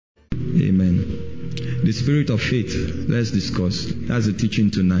The spirit of faith. Let's discuss. That's the teaching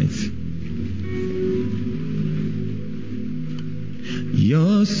tonight.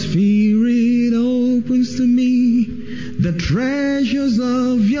 Your spirit opens to me the treasures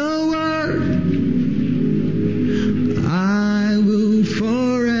of your word. I will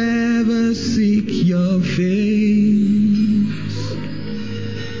forever seek your face.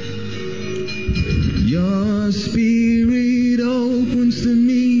 Your spirit opens to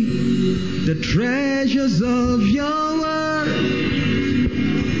me the treasures of your word.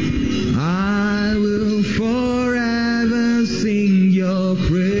 I will forever sing your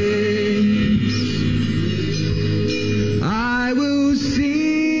praise. I will sing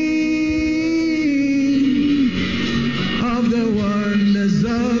of the wonders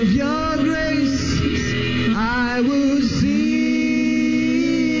of your grace. I will sing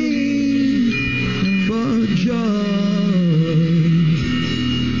for joy.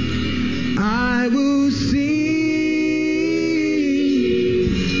 I will sing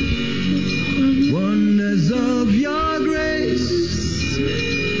wonders of your grace,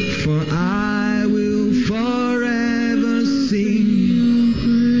 for I will forever sing your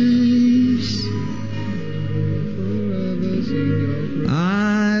praise.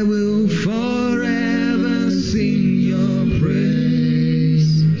 I will forever sing your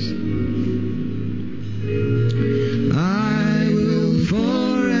praise. I will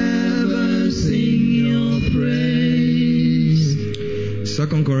forever sing your praise.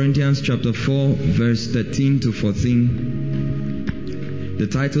 2 Corinthians chapter 4 verse 13 to 14. The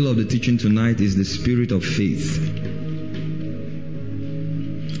title of the teaching tonight is The Spirit of Faith.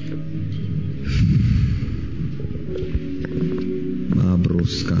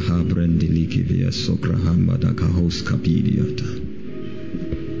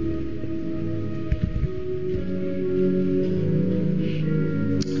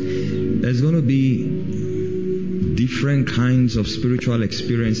 There's going to be different kinds of spiritual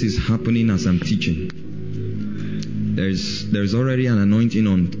experiences happening as I'm teaching. There's already an anointing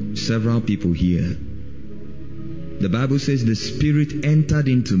on several people here. The Bible says the Spirit entered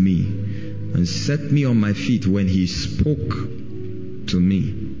into me and set me on my feet when He spoke to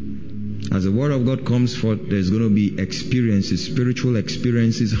me. As the Word of God comes forth, there's going to be experiences, spiritual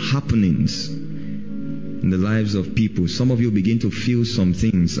experiences, happenings in the lives of people. Some of you begin to feel some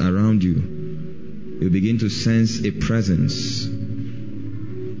things around you. You begin to sense a presence.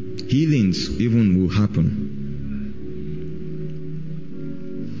 Healings even will happen.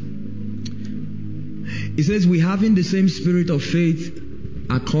 It says, we having the same spirit of faith,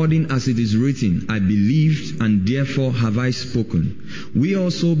 according as it is written, I believed and therefore have I spoken. We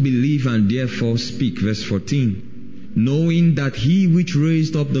also believe and therefore speak. Verse 14. Knowing that He which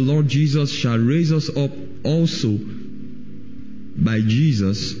raised up the Lord Jesus shall raise us up also by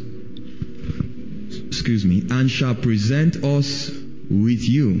Jesus, and shall present us with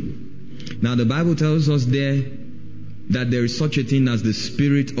you. Now the Bible tells us there that there is such a thing as the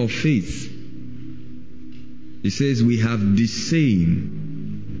spirit of faith. It says we have the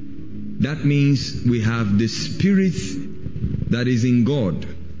same. That means we have the spirit that is in God.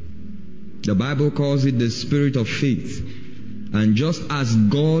 The Bible calls it the spirit of faith. And just as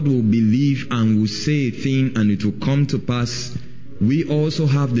God will believe and will say a thing and it will come to pass, we also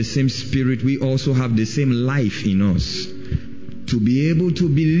have the same spirit, we also have the same life in us to be able to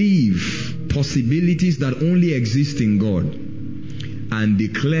believe possibilities that only exist in God and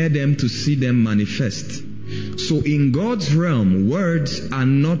declare them to see them manifest. So in God's realm, words are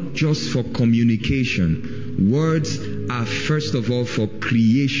not just for communication. Words are first of all for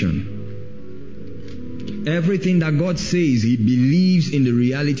creation. Everything that God says, He believes in the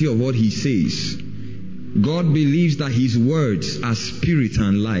reality of what He says. God believes that His words are spirit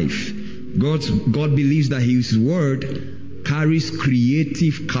and life. God believes that His word carries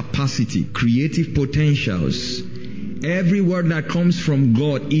creative capacity, creative potentials. Every word that comes from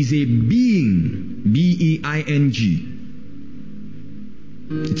God is a being. B-E-I-N-G.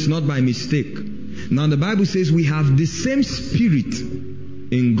 It's not by mistake. Now the Bible says we have the same spirit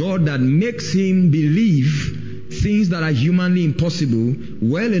in God that makes Him believe things that are humanly impossible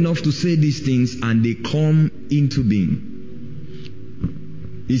well enough to say these things and they come into being.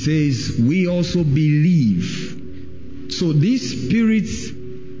 He says we also believe. So this spirit,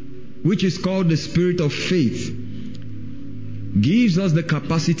 which is called the spirit of faith, gives us the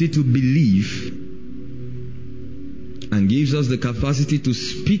capacity to believe and gives us the capacity to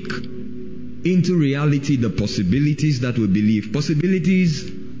speak into reality the possibilities that we believe. Possibilities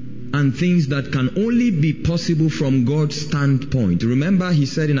and things that can only be possible from God's standpoint. Remember, He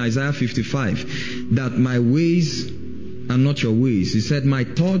said in Isaiah 55 that my ways and not your ways. He said, my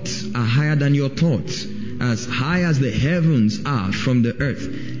thoughts are higher than your thoughts. As high as the heavens are from the earth,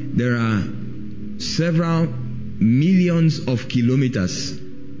 there are several millions of kilometers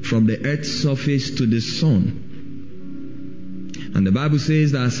from the earth's surface to the sun. And the Bible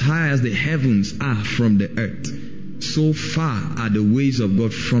says that as high as the heavens are from the earth, so far are the ways of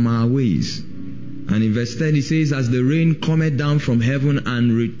God from our ways. And in verse 10 it says, as the rain cometh down from heaven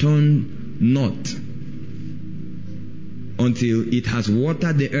and return not until it has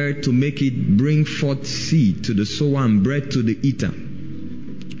watered the earth to make it bring forth seed to the sower and bread to the eater.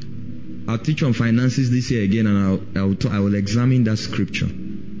 I'll teach on finances this year again, and I will examine that scripture.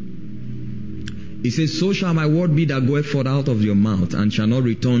 It says, so shall my word be that goeth forth out of your mouth, and shall not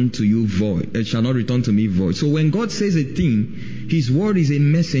return to you void. It shall not return to me void. So when God says a thing, His word is a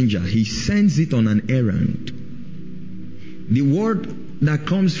messenger. He sends it on an errand. The word that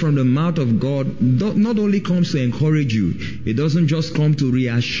comes from the mouth of God not only comes to encourage you, it doesn't just come to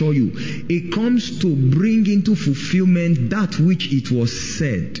reassure you. It comes to bring into fulfillment that which it was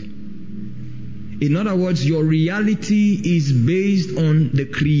said. In other words, your reality is based on the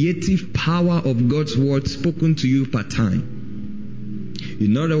creative power of God's word spoken to you per time.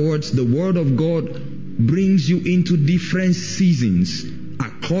 In other words, the word of God brings you into different seasons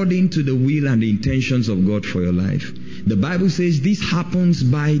according to the will and the intentions of God for your life. The Bible says this happens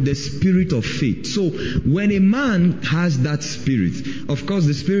by the spirit of faith. So when a man has that spirit, of course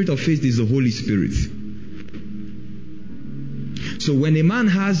the spirit of faith is the Holy Spirit. So when a man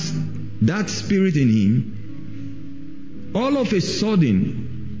has that spirit in him, all of a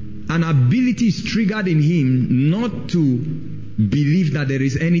sudden an ability is triggered in him not to believe that there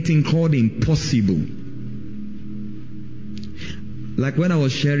is anything called impossible. Like when I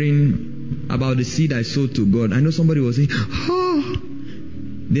was sharing about the seed I sowed to God, I know somebody was saying,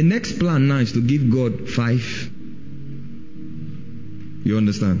 the next plan now is to give God 5. You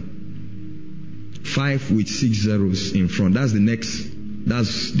understand? 5 with 6 zeros in front. That's the next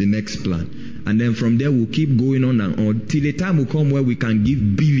plan. And then from there we'll keep going on and on till a time will come where we can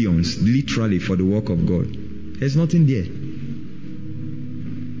give billions literally for the work of God. There's nothing there.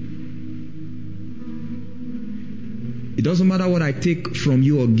 It doesn't matter what I take from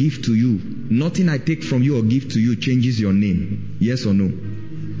you or give to you. Nothing I take from you or give to you changes your name. Yes or no?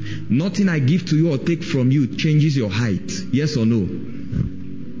 Nothing I give to you or take from you changes your height. Yes or no?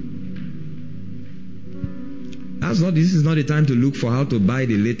 This is not the time to look for how to buy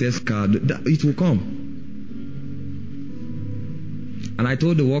the latest car. It will come. And I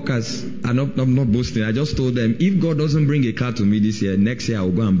told the workers, I'm not boasting, I just told them, if God doesn't bring a car to me this year, next year I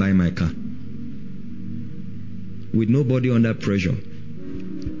will go and buy my car. With nobody under pressure.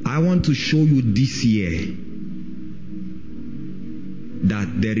 I want to show you this year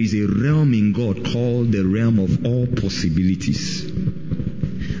that there is a realm in God called the realm of all possibilities.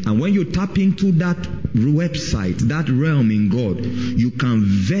 And when you tap into that website, that realm in God, you can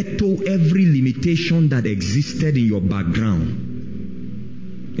veto every limitation that existed in your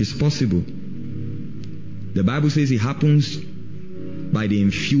background. It's possible. The Bible says it happens by the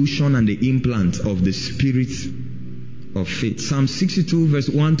infusion and the implant of the Spirit of faith. Psalm 62 verse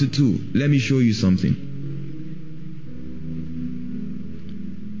 1 to 2. Let me show you something.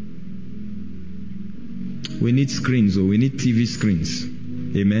 We need screens, or we need TV screens.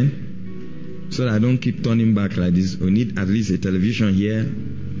 Amen. So that I don't keep turning back like this. We need at least a television here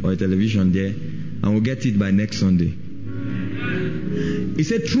or a television there, and we'll get it by next Sunday. He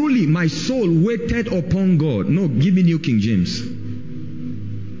said, truly my soul waited upon God. No, give me New King James.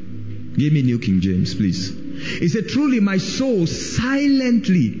 Give me New King James, please. He said, truly my soul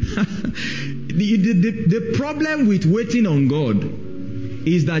silently. The problem with waiting on God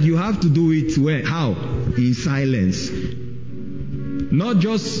is that you have to do it where? How? In silence. Not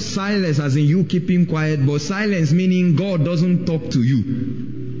just silence as in you keeping quiet, but silence meaning God doesn't talk to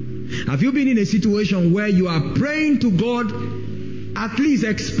you. Have you been in a situation where you are praying to God, at least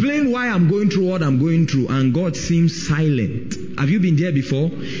explain why I'm going through what I'm going through, and God seems silent? Have you been there before?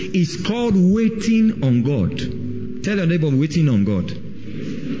 It's called waiting on God. Tell your neighbor, waiting on God.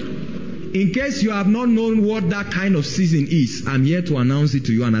 In case you have not known what that kind of season is, I'm here to announce it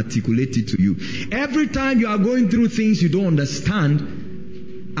to you and articulate it to you. Every time you are going through things you don't understand,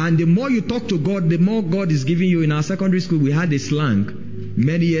 and the more you talk to God, the more God is giving you. In our secondary school, we had a slang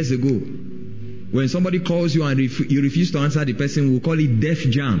many years ago. When somebody calls you and you refuse to answer the person, we'll call it deaf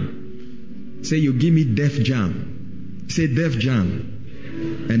jam. Say, you give me deaf jam. Say deaf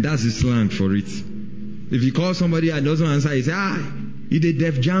jam. And that's the slang for it. If you call somebody and doesn't answer, you say, you did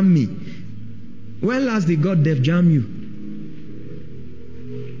deaf jam me. When last did God deaf jam you?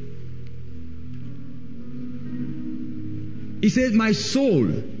 He says, my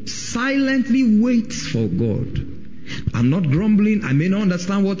soul silently waits for God. I'm not grumbling. I may not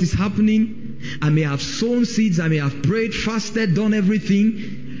understand what is happening. I may have sown seeds. I may have prayed, fasted, done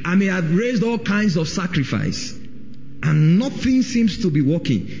everything. I may have raised all kinds of sacrifice. And nothing seems to be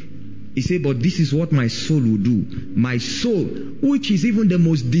working. He said, but this is what my soul will do. My soul, which is even the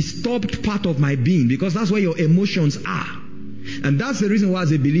most disturbed part of my being, because that's where your emotions are. And that's the reason why,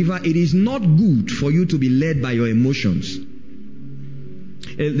 as a believer, it is not good for you to be led by your emotions.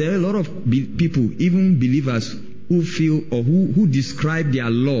 There are a lot of people, even believers, who feel or who describe their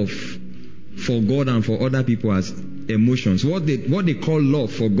love for God and for other people as emotions. What they call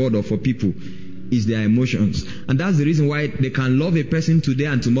love for God or for people is their emotions. And that's the reason why they can love a person today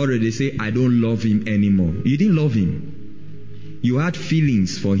and tomorrow they say, I don't love him anymore. You didn't love him. You had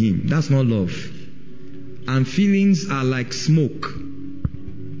feelings for him. That's not love. And feelings are like smoke.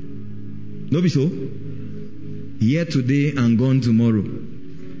 No be so? Here today and gone tomorrow.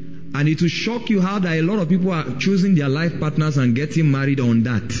 And it will shock you how that a lot of people are choosing their life partners and getting married on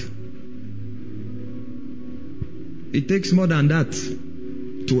that. It takes more than that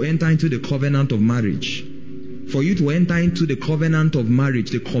to enter into the covenant of marriage. For you to enter into the covenant of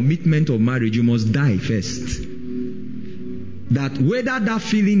marriage, the commitment of marriage, you must die first. That whether that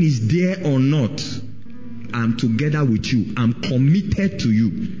feeling is there or not, I'm together with you. I'm committed to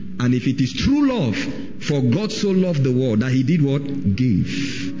you. And if it is true love, for God so loved the world that he did what?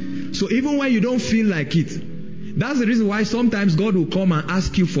 Gave. So even when you don't feel like it, that's the reason why sometimes God will come and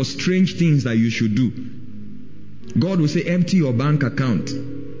ask you for strange things that you should do. God will say, empty your bank account.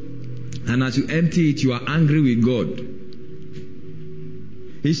 And as you empty it, you are angry with God.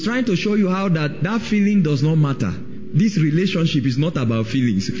 He's trying to show you how that feeling does not matter. This relationship is not about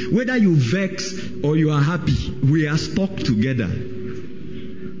feelings. Whether you vex or you are happy, we are stuck together.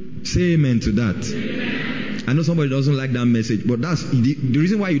 Say amen to that. Amen. I know somebody doesn't like that message, but that's the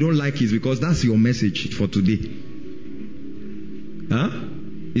reason why you don't like it is because that's your message for today. Huh?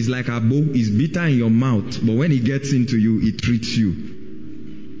 It's like a bow is bitter in your mouth, but when it gets into you, it treats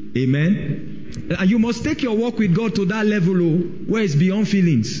you. Amen. And you must take your walk with God to that level where it's beyond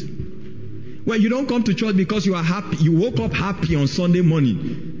feelings. Where you don't come to church because you are happy. You woke up happy on Sunday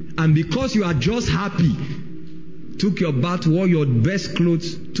morning. And because you are just happy, took your bath, wore your best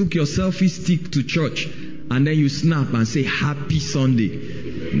clothes, took your selfie stick to church, and then you snap and say, Happy Sunday.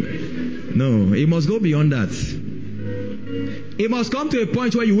 No, it must go beyond that. It must come to a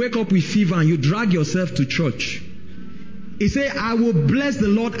point where you wake up with fever and you drag yourself to church. He said, I will bless the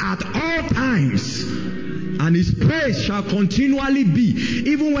Lord at all times, and his praise shall continually be.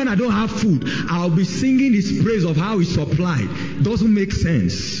 Even when I don't have food, I'll be singing his praise of how he supplied. Doesn't make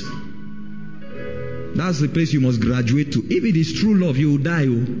sense. That's the place you must graduate to. If it is true love, you will die.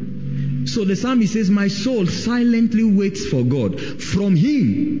 So the psalmist says, my soul silently waits for God. From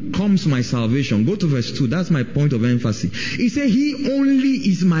him comes my salvation. Go to verse 2. That's my point of emphasis. He said, he only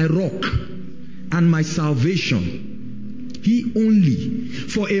is my rock and my salvation. He only.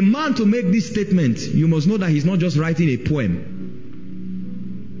 For a man to make this statement, you must know that he's not just writing a poem.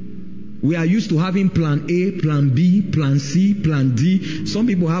 We are used to having plan A, plan B, plan C, plan D. Some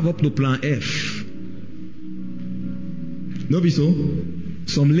people have up to plan F. No be so?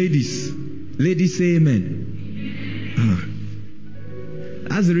 Some ladies say amen.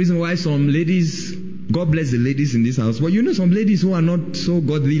 That's the reason why some ladies, God bless the ladies in this house, but you know some ladies who are not so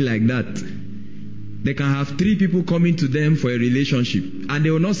godly like that. They can have 3 people coming to them for a relationship, and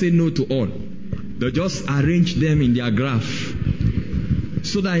they will not say no to all. They'll just arrange them in their graph,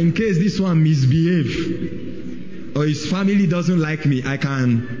 so that in case this one misbehave or his family doesn't like me, I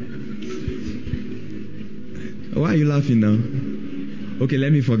can. Why are you laughing now? Okay,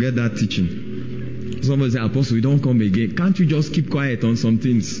 let me forget that teaching. Somebody say, Apostle, we don't come again. Can't you just keep quiet on some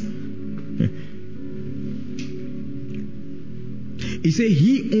things? He said,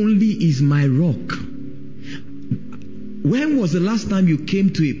 he only is my rock. When was the last time you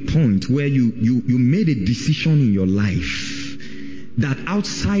came to a point where you made a decision in your life that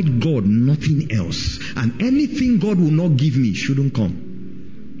outside God, nothing else, and anything God will not give me shouldn't come?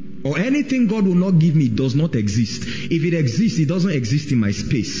 Or anything God will not give me does not exist. If it exists, it doesn't exist in my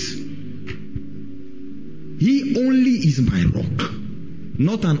space. He only is my rock.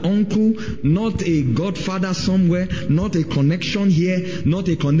 Not an uncle, not a godfather somewhere, not a connection here, not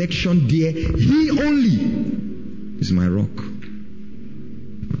a connection there. He only is my rock.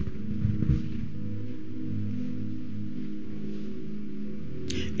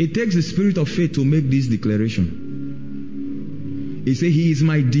 It takes the spirit of faith to make this declaration. He said, he is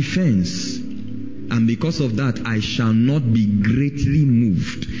my defense and because of that, I shall not be greatly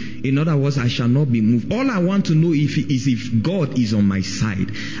moved. In other words, I shall not be moved. All I want to know is if God is on my side.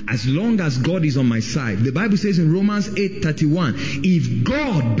 As long as God is on my side, the Bible says in Romans 8:31, if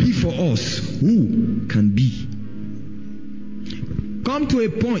God be for us, who can be? Come to a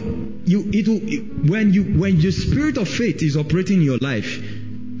point, when the spirit of faith is operating in your life,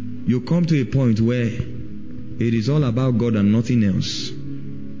 you come to a point where it is all about God and nothing else.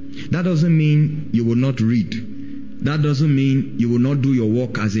 That doesn't mean you will not read. That doesn't mean you will not do your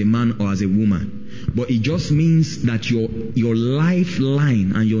work as a man or as a woman. But it just means that your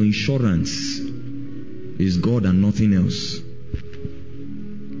lifeline and your insurance is God and nothing else.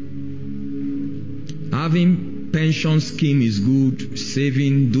 Having pension scheme is good,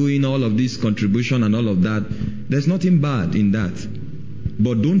 saving, doing all of this contribution and all of that. There's nothing bad in that.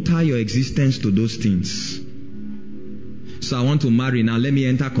 But don't tie your existence to those things. So I want to marry now, let me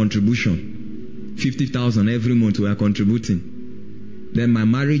enter contribution. 50,000 every month we are contributing. Then my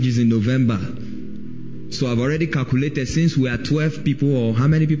marriage is in November. So I've already calculated, since we are 12 people, or how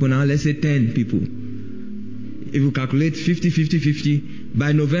many people now? Let's say 10 people. If you calculate 50,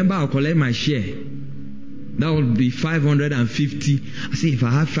 by November I'll collect my share. That will be 550. I say if I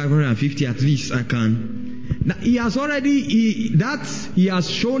have 550, at least I can. Now, he has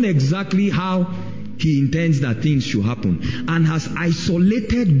shown exactly how he intends that things should happen, and has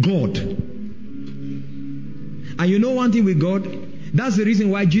isolated God. And you know one thing with God, that's the reason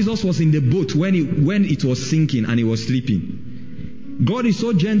why Jesus was in the boat when it was sinking and he was sleeping. God is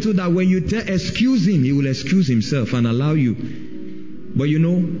so gentle that when you excuse him, he will excuse himself and allow you. But you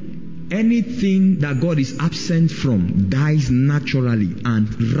know, anything that God is absent from dies naturally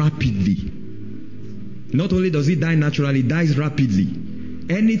and rapidly. Not only does it die naturally, it dies rapidly.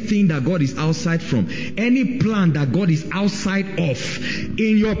 Anything that God is outside from, any plan that God is outside of,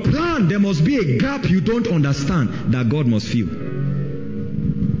 in your plan there must be a gap you don't understand that God must fill.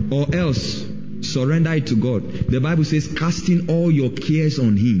 Or else, surrender it to God. The Bible says, casting all your cares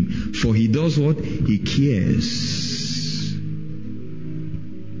on him, for he does what? He cares.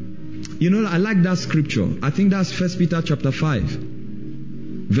 You know, I like that scripture. I think that's 1 Peter chapter 5.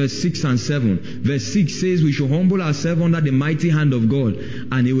 Verse 6 and 7. Verse 6 says we should humble ourselves under the mighty hand of God,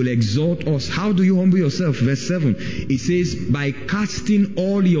 and he will exalt us. How do you humble yourself? Verse 7. It says by casting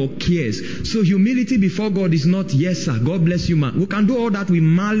all your cares. So humility before God is not, yes sir, God bless you man. We can do all that with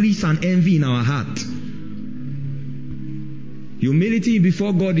malice and envy in our heart. Humility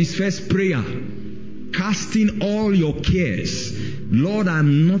before God is first prayer. Casting all your cares. Lord, I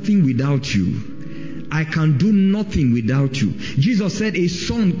am nothing without you. I can do nothing without you. Jesus said the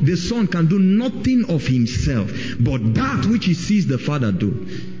son can do nothing of himself, but that which he sees the Father do.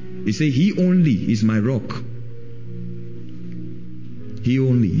 He said, he only is my rock. He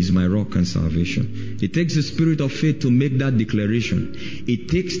only is my rock and salvation. It takes the spirit of faith to make that declaration. It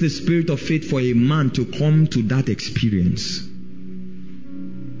takes the spirit of faith for a man to come to that experience.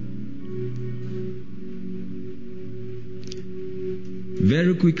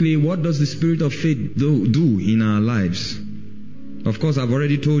 Very quickly, what does the spirit of faith do in our lives? Of course, I've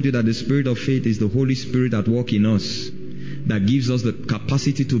already told you that the spirit of faith is the Holy Spirit at work in us, that gives us the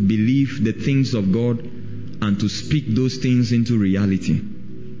capacity to believe the things of God and to speak those things into reality.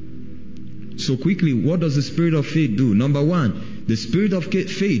 So quickly, what does the spirit of faith do? Number one, the spirit of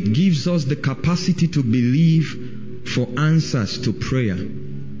faith gives us the capacity to believe for answers to prayer.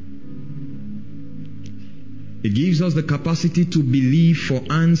 It gives us the capacity to believe for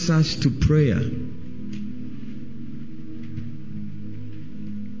answers to prayer.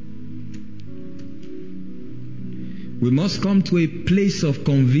 We must come to a place of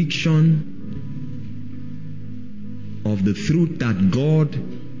conviction of the truth that God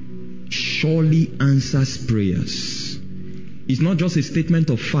surely answers prayers. It's not just a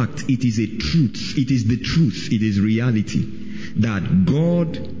statement of fact, it is a truth. It is the truth, it is reality that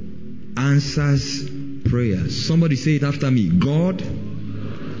God answers prayers. Somebody say it after me. God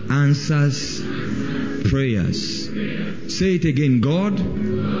answers prayers. Say it again. God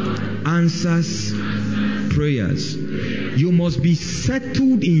answers prayers. You must be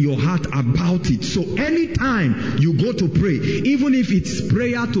settled in your heart about it. So anytime you go to pray, even if it's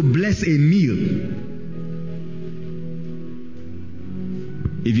prayer to bless a meal,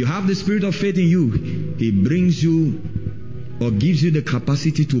 if you have the spirit of faith in you, He brings you or gives you the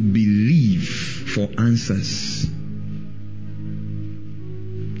capacity to believe for answers.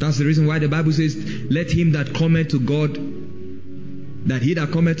 That's the reason why the Bible says, let him that cometh to God, that he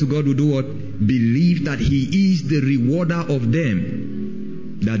that cometh to God will do what? Believe that he is the rewarder of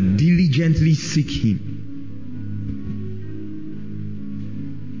them that diligently seek him.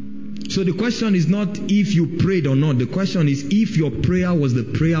 So the question is not if you prayed or not. The question is if your prayer was the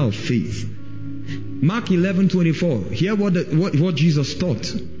prayer of faith. Mark 11:24. Hear what Jesus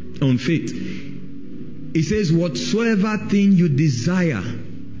taught on faith. He says, whatsoever thing you desire,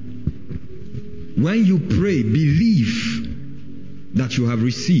 when you pray, believe that you have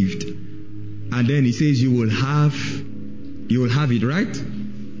received. And then he says you will have it, right?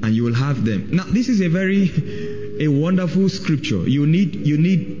 And you will have them. Now, this is a wonderful scripture. You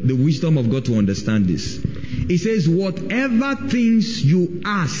need the wisdom of God to understand this. It says, whatever things you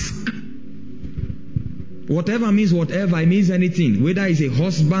ask. Whatever means whatever. It means anything. Whether it's a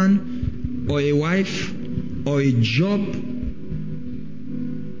husband or a wife or a job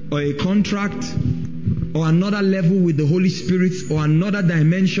or a contract or another level with the Holy Spirit or another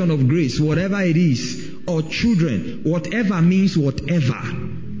dimension of grace, whatever it is, or children, whatever means whatever.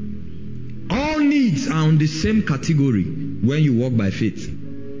 All needs are on the same category when you walk by faith.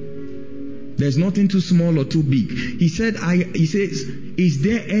 There's nothing too small or too big. He says, is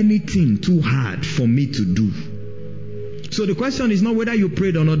there anything too hard for me to do? So the question is not whether you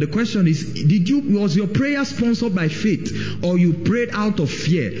prayed or not. The question is, was your prayer sponsored by faith, or you prayed out of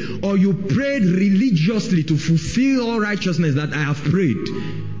fear, or you prayed religiously to fulfill all righteousness that I have prayed?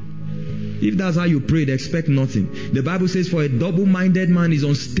 If that's how you prayed, expect nothing. The Bible says, for a double-minded man is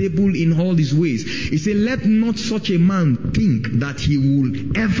unstable in all his ways. It says, let not such a man think that he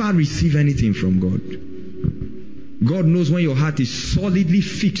will ever receive anything from God. God knows when your heart is solidly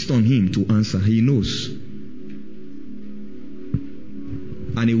fixed on him to answer. He knows.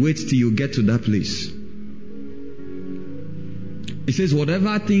 And he waits till you get to that place. It says,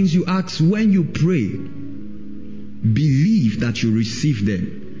 whatever things you ask when you pray, believe that you receive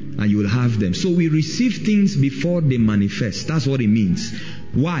them and you will have them. So we receive things before they manifest. That's what it means.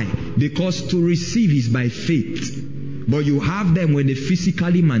 Why? Because to receive is by faith. But you have them when they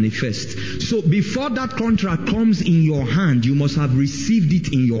physically manifest. So before that contract comes in your hand, you must have received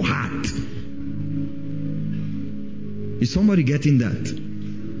it in your heart. Is somebody getting that?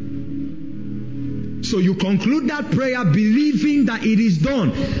 So you conclude that prayer believing that it is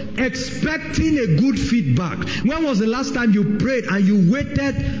done, expecting a good feedback. When was the last time you prayed and you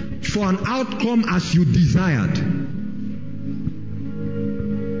waited for an outcome as you desired?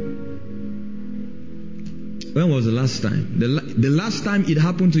 When was the last time? The last time it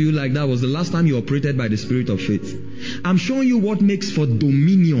happened to you like that was the last time you operated by the Spirit of faith. I'm showing you what makes for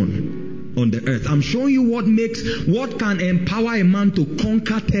dominion on the earth. I'm showing you what can empower a man to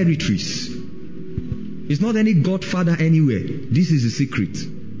conquer territories. It's not any godfather anywhere. This is the secret.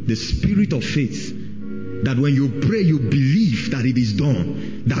 The spirit of faith. That when you pray, you believe that it is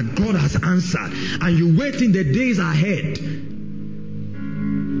done. That God has answered. And you wait in the days ahead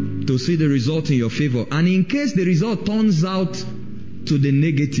to see the result in your favor. And in case the result turns out to the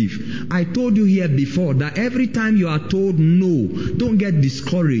negative, I told you here before that every time you are told no, don't get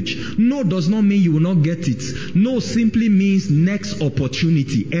discouraged. No does not mean you will not get it. No simply means next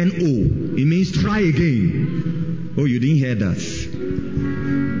opportunity. N-O. It means try again. Oh, you didn't hear that.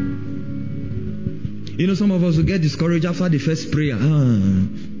 You know, some of us will get discouraged after the first prayer.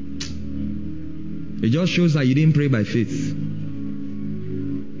 It just shows that you didn't pray by faith.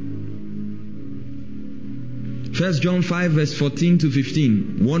 1 John 5 verse 14 to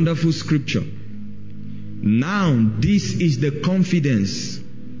 15. Wonderful scripture. Now this is the confidence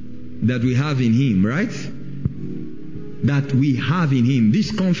that we have in him, right? That we have in him. This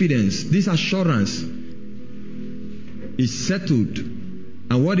confidence, this assurance is settled.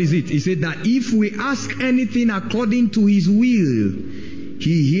 And what is it? He said that if we ask anything according to his will,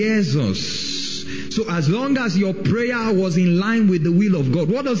 he hears us. So as long as your prayer was in line with the will of God.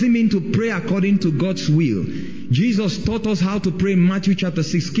 What does it mean to pray according to God's will? Jesus taught us how to pray in Matthew chapter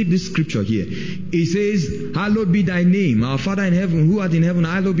 6. Keep this scripture here. It says, hallowed be thy name. Our Father in heaven, who art in heaven,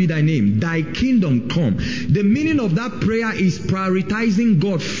 hallowed be thy name. Thy kingdom come. The meaning of that prayer is prioritizing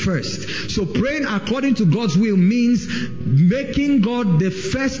God first. So praying according to God's will means making God the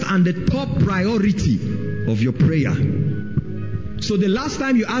first and the top priority of your prayer. So the last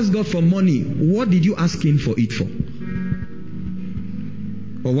time you asked God for money, what did you ask him for it for?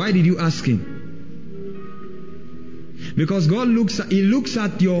 Or why did you ask him? Because God looks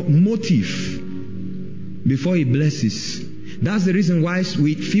at your motive before he blesses. That's the reason why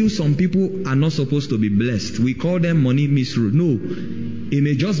we feel some people are not supposed to be blessed. We call them money misrule. No, it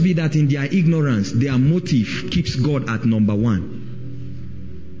may just be that in their ignorance, their motive keeps God at number one.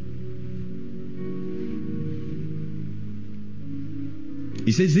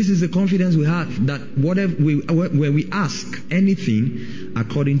 He says this is the confidence we have, that when we ask anything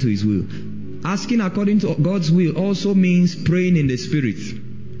according to his will. Asking according to God's will also means praying in the Spirit.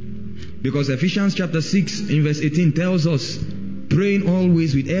 Because Ephesians chapter 6 in verse 18 tells us, praying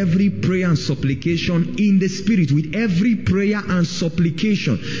always with every prayer and supplication in the Spirit, with every prayer and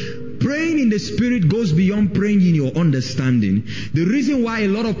supplication. Praying in the Spirit goes beyond praying in your understanding. The reason why a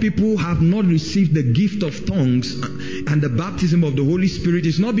lot of people have not received the gift of tongues and the baptism of the Holy Spirit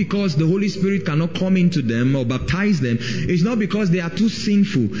is not because the Holy Spirit cannot come into them or baptize them. It's not because they are too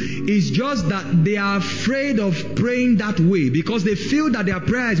sinful. It's just that they are afraid of praying that way because they feel that their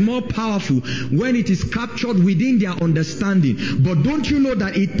prayer is more powerful when it is captured within their understanding. But don't you know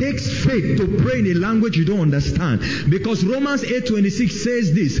that it takes faith to pray in a language you don't understand? Because Romans 8:26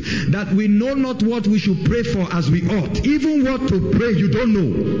 says this, that we know not what we should pray for as we ought. Even what to pray, you don't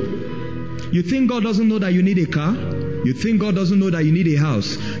know. You think God doesn't know that you need a car? You think God doesn't know that you need a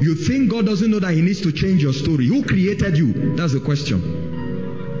house? You think God doesn't know that He needs to change your story? Who created you? That's the question.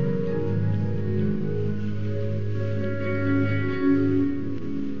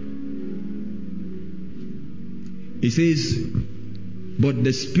 He says, but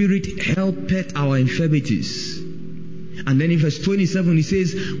the Spirit helpeth our infirmities. And then in verse 27 he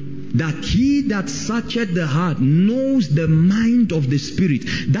says, that he that searcheth the heart knows the mind of the Spirit.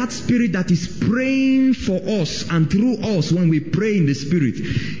 That Spirit that is praying for us and through us when we pray in the Spirit.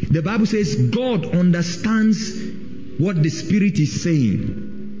 The Bible says God understands what the Spirit is saying.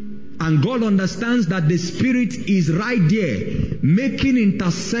 And God understands that the Spirit is right there making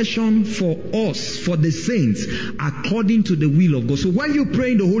intercession for us, for the saints, according to the will of God. So when you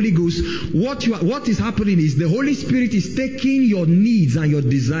pray in the Holy Ghost, what is happening is the Holy Spirit is taking your needs and your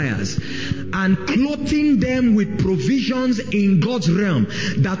desires and clothing them with provisions in God's realm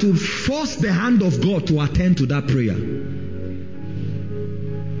that will force the hand of God to attend to that prayer.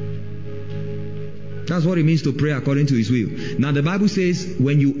 That's what it means to pray according to His will. Now the Bible says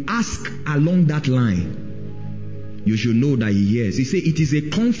when you ask along that line, you should know that He hears. He says it is a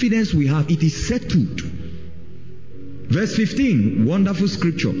confidence we have. It is settled. Verse 15, wonderful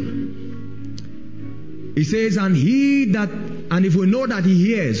scripture. He says, and if we know that He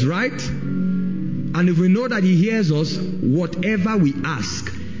hears, right? And if we know that He hears us, whatever we ask.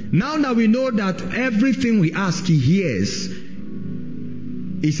 Now that we know that everything we ask He hears,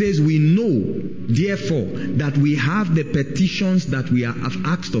 He says we know, therefore, that we have the petitions that we have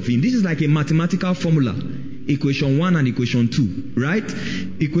asked of Him. This is like a mathematical formula. Equation 1 and equation 2, right?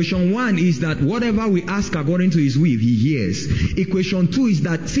 Equation 1 is that whatever we ask according to His will, He hears. Equation 2 is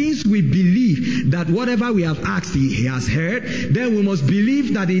that since we believe that whatever we have asked He has heard, then we must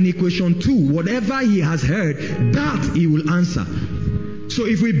believe that in equation 2, whatever He has heard, that He will answer. So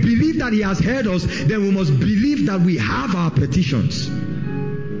if we believe that He has heard us, then we must believe that we have our petitions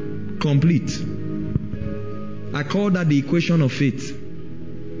complete. I call that the equation of faith.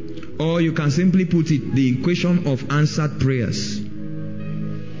 Or you can simply put it, the equation of answered prayers.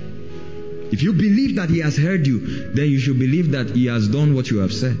 If you believe that He has heard you, then you should believe that He has done what you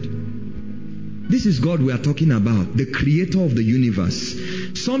have said. This is God we are talking about, the creator of the universe.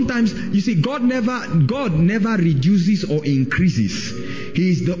 Sometimes, you see, God never reduces or increases. He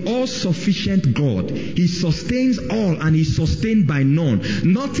is the all-sufficient God. He sustains all and He is sustained by none.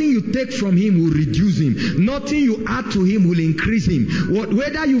 Nothing you take from Him will reduce Him. Nothing you add to Him will increase Him.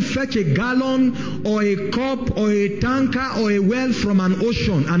 Whether you fetch a gallon or a cup or a tanker or a well from an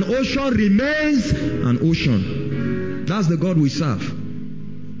ocean remains an ocean. That's the God we serve.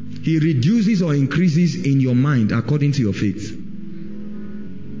 He reduces or increases in your mind according to your faith.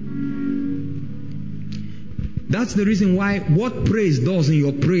 That's the reason why what praise does in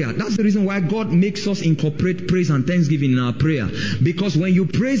your prayer. That's the reason why God makes us incorporate praise and thanksgiving in our prayer. Because when you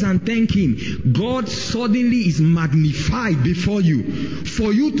praise and thank Him, God suddenly is magnified before you.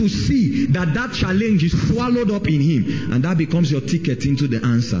 For you to see that that challenge is swallowed up in Him. And that becomes your ticket into the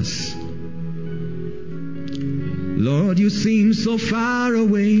answers. Lord, you seem so far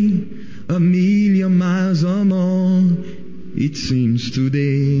away, 1,000,000 miles or more, it seems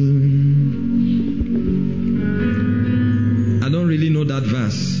today. I don't really know that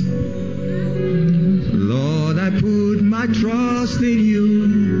verse. Lord, I put my trust in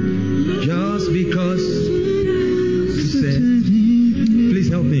you just because you said. Please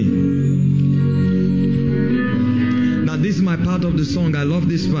help me. Now this is my part of the song. I love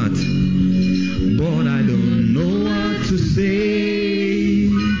this part. But I don't know what to say.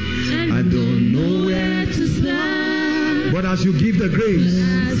 I don't know where to start. But as you give the grace,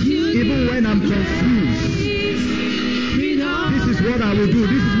 even when I'm confused, this is what I will do.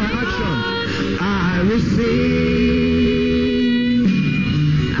 This is my action. I will sing.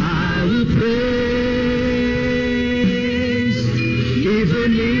 I will praise.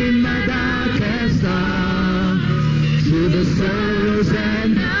 Even in my darkest hour, through the sorrows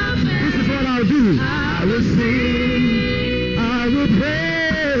and the you. I will sing, I will pray.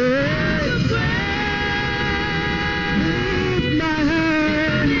 Lift my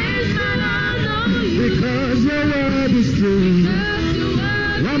hand, because your word is true.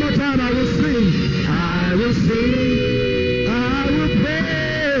 One more time, I will sing, I will sing, I will pray.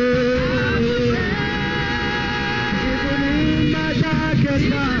 Even in my darkest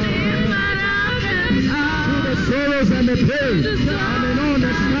hour, through the sorrows and the pain, I may not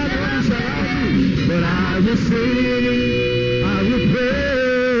understand what is around me, but I will sing, I will pray.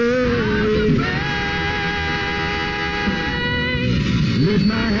 Lift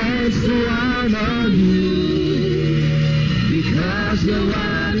my hands to honor you, because your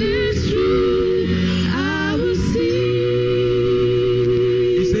word is true. I will sing.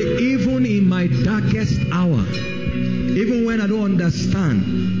 He said, even in my darkest hour, even when I don't understand,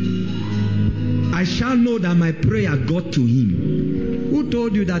 I shall know that my prayer got to him. Who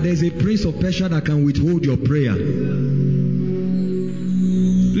told you that there's a prince of Persia that can withhold your prayer?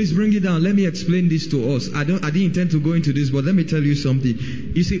 Please bring it down. Let me explain this to us. I didn't intend to go into this, but let me tell you something.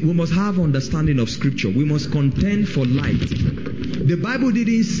 You see, we must have understanding of scripture. We must contend for light. The Bible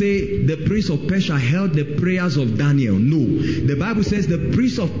didn't say the prince of Persia held the prayers of Daniel. No. The Bible says the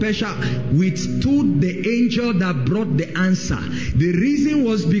prince of Persia withstood the angel that brought the answer. The reason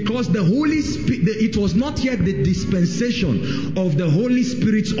was because the Holy Spirit, it was not yet the dispensation of the Holy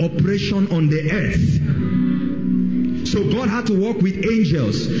Spirit's operation on the earth. So God had to work with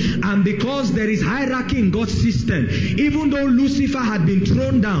angels. And because there is hierarchy in God's system, even though Lucifer had been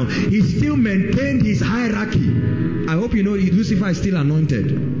thrown down, he still maintained his hierarchy. I hope you know Lucifer is still anointed.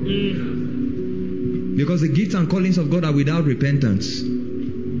 Because the gifts and callings of God are without repentance.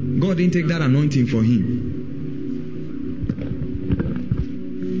 God didn't take that anointing for him.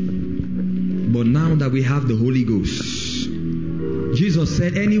 But now that we have the Holy Ghost, Jesus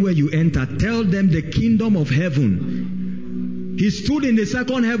said, anywhere you enter, tell them the kingdom of heaven. He stood in the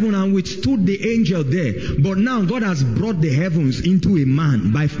second heaven and withstood the angel there. But now God has brought the heavens into a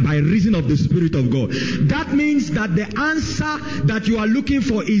man by reason of the Spirit of God. That means that the answer that you are looking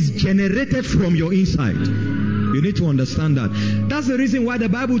for is generated from your inside. You need to understand that. That's the reason why the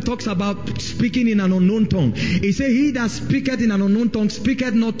Bible talks about speaking in an unknown tongue. It says, he that speaketh in an unknown tongue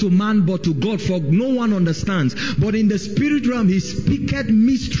speaketh not to man but to God, for no one understands. But in the spirit realm, he speaketh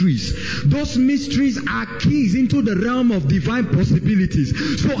mysteries. Those mysteries are keys into the realm of divine possibilities.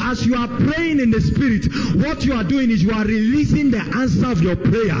 So as you are praying in the spirit, what you are doing is you are releasing the answer of your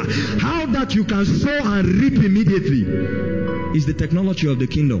prayer. How that you can sow and reap immediately is the technology of the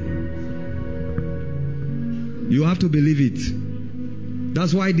kingdom. You have to believe it.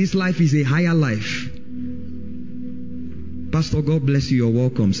 That's why this life is a higher life. Pastor, God bless you. You're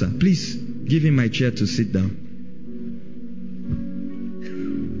welcome, sir. Please give him my chair to sit down.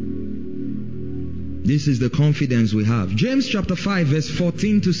 This is the confidence we have. James chapter 5 verse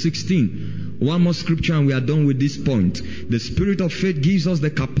 14 to 16. One more scripture and we are done with this point. The spirit of faith gives us the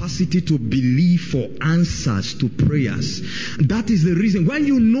capacity to believe for answers to prayers. That is the reason. When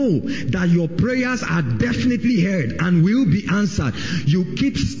you know that your prayers are definitely heard and will be answered, you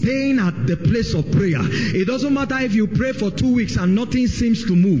keep staying at the place of prayer. It doesn't matter if you pray for 2 weeks and nothing seems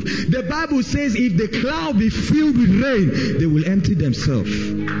to move. The Bible says if the cloud be filled with rain, they will empty themselves.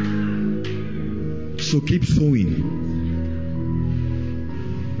 So keep sowing.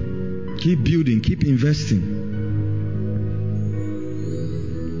 Keep building, keep investing.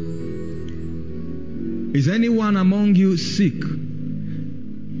 Is anyone among you sick?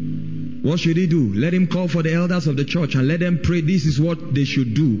 What should he do? Let him call for the elders of the church and let them pray. This is what they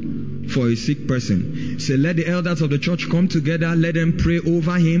should do for a sick person. Say, let the elders of the church come together. Let them pray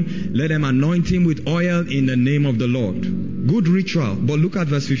over him. Let them anoint him with oil in the name of the Lord. Good ritual. But look at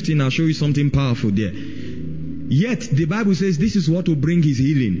verse 15. I'll show you something powerful there. Yet the Bible says this is what will bring his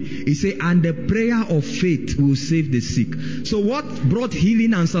healing. It says, and the prayer of faith will save the sick. So what brought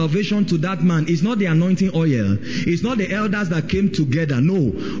healing and salvation to that man is not the anointing oil. It's not the elders that came together.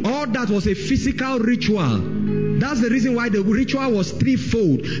 No. All that was a physical ritual. That's the reason why the ritual was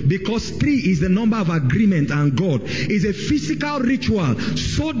threefold. Because 3 is the number of agreement, and God is a physical ritual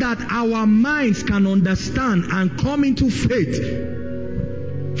so that our minds can understand and come into faith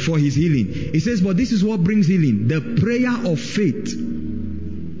for his healing. It says, but this is what brings healing, the prayer of faith.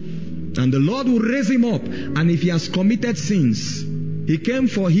 And the Lord will raise him up. And if he has committed sins, he came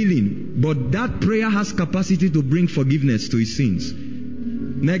for healing, but that prayer has capacity to bring forgiveness to his sins.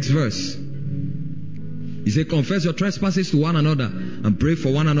 Next verse. He said, confess your trespasses to one another and pray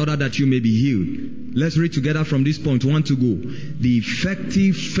for one another that you may be healed. Let's read together from this point. 1 to go. The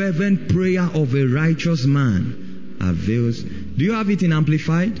effective fervent prayer of a righteous man avails. Do you have it in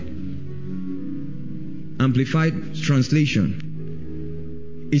Amplified? Amplified translation.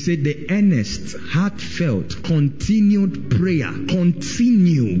 He said the earnest, heartfelt, continued prayer.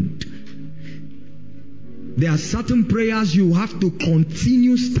 Continued. There are certain prayers you have to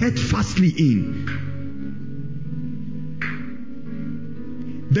continue steadfastly in.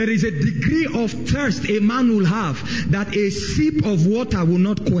 There is a degree of thirst a man will have that a sip of water will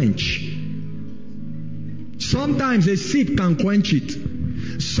not quench. Sometimes a sip can quench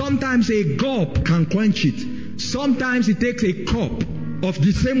it. Sometimes a gulp can quench it. Sometimes it takes a cup of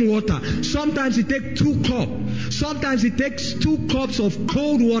the same water. Sometimes it takes 2 cups. Sometimes it takes 2 cups of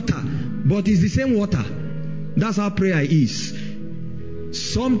cold water. But it's the same water. That's how prayer is.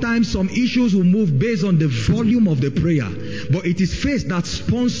 Sometimes some issues will move based on the volume of the prayer. But it is faith that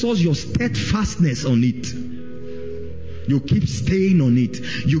sponsors your steadfastness on it. You keep staying on it.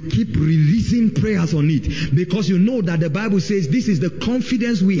 You keep releasing prayers on it. Because you know that the Bible says this is the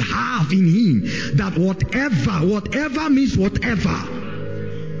confidence we have in Him. That whatever means whatever.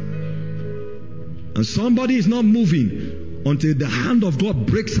 And somebody is not moving until the hand of God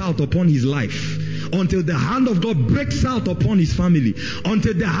breaks out upon his life. Until the hand of God breaks out upon his family.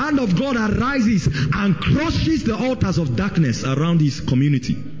 Until the hand of God arises and crushes the altars of darkness around his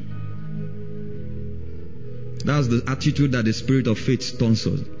community. That's the attitude that the spirit of faith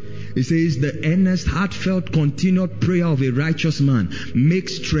sponsors. It says the earnest, heartfelt, continued prayer of a righteous man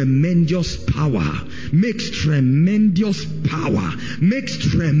makes tremendous power. Makes tremendous power. Makes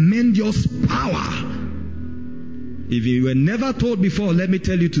tremendous power. If you were never told before, let me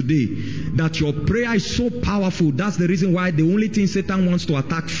tell you today that your prayer is so powerful. That's the reason why the only thing Satan wants to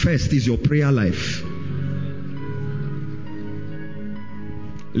attack first is your prayer life.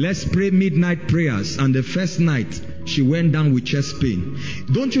 Let's pray midnight prayers, and the first night she went down with chest pain.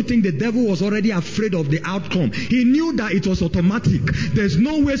 Don't you think the devil was already afraid of the outcome? He knew that it was automatic. There's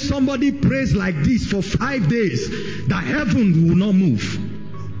no way somebody prays like this for 5 days that heaven will not move.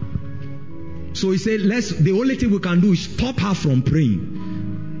 So he said, the only thing we can do is stop her from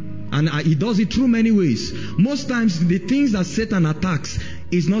praying. And he does it through many ways. Most times the things that Satan attacks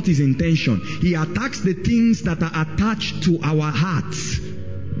is not his intention. He attacks the things that are attached to our hearts.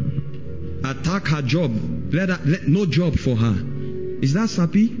 Attack her job. No job for her. Is that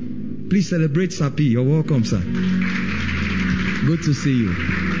Sapi? Please celebrate Sapi. You're welcome, sir. Good to see you.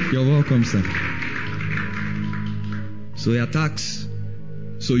 You're welcome, sir. So he attacks.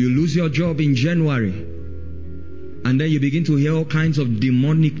 So you lose your job in January. And then you begin to hear all kinds of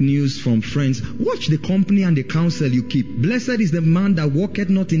demonic news from friends. Watch the company and the counsel you keep. Blessed is the man that walketh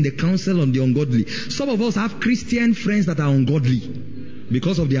not in the counsel of the ungodly. Some of us have Christian friends that are ungodly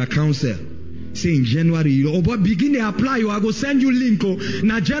because of their counsel. Say in January, oh, but begin to apply. I go send you link. Oh.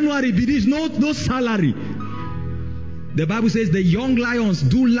 Now January, there is no salary. The Bible says the young lions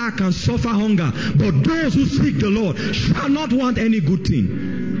do lack and suffer hunger, but those who seek the Lord shall not want any good thing.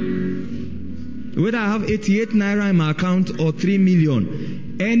 Whether I have 88 naira in my account or 3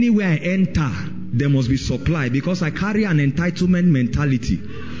 million, anywhere I enter, there must be supply because I carry an entitlement mentality.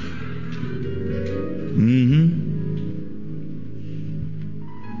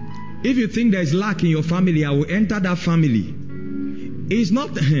 If you think there is lack in your family, I will enter that family. It's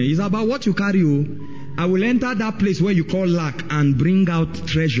about what you carry. I will enter that place where you call lack and bring out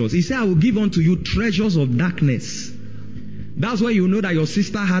treasures. He said, I will give unto you treasures of darkness. That's where you know that your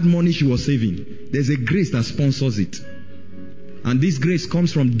sister had money she was saving. There's a grace that sponsors it. And this grace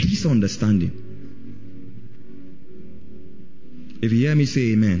comes from this understanding. If you hear me,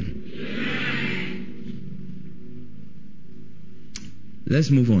 say amen. Let's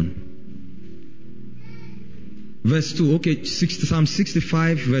move on. Verse 2. Okay, Psalm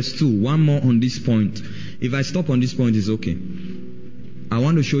 65 verse 2. One more on this point. If I stop on this point, it's okay. I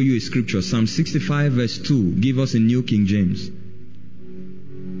want to show you a scripture. Psalm 65 verse 2. Give us a New King James.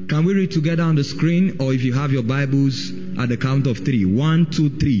 Can we read together on the screen? Or if you have your Bibles, at the count of 3. 1, 2,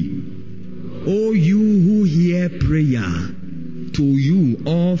 3. O you who hear prayer, to you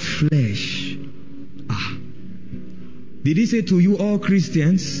all flesh. Did he say to you all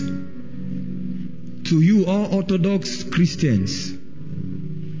Christians? To you all Orthodox Christians?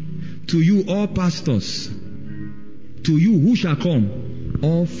 To you all pastors? To you who shall come?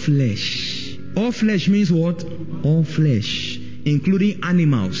 All flesh. All flesh means what? All flesh, including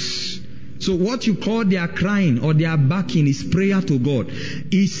animals. So what you call their crying or their barking is prayer to God.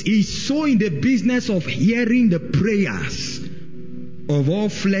 He's so in the business of hearing the prayers of all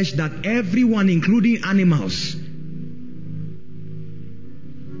flesh that everyone, including animals.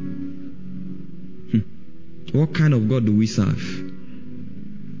 What kind of God do we serve?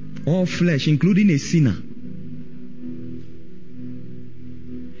 All flesh, including a sinner.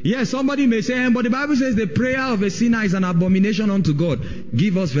 Yes, somebody may say, but the Bible says the prayer of a sinner is an abomination unto God.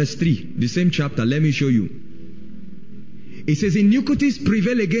 Give us verse 3, the same chapter. Let me show you. It says, iniquities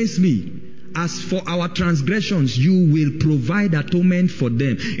prevail against me. As for our transgressions, you will provide atonement for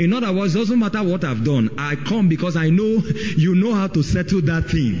them. In other words, it doesn't matter what I've done. I come because I know you know how to settle that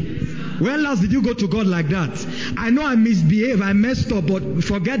thing. When last did you go to God like that? I know I misbehaved, I messed up, but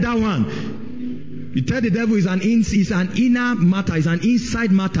forget that one. You tell the devil it's an inner matter, it's an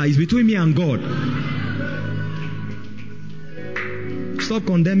inside matter, it's between me and God. Stop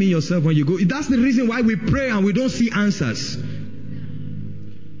condemning yourself when you go. That's the reason why we pray and we don't see answers.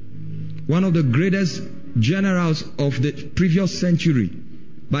 One of the greatest generals of the previous century,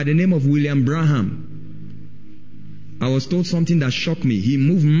 by the name of William Branham, I was told something that shocked me. He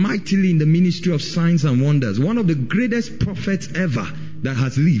moved mightily in the ministry of signs and wonders. One of the greatest prophets ever that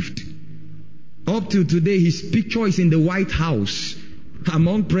has lived. Up till today, his picture is in the White House.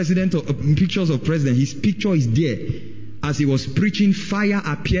 Among pictures of president, his picture is there. As he was preaching, fire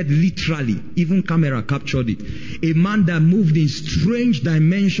appeared literally. Even camera captured it. A man that moved in strange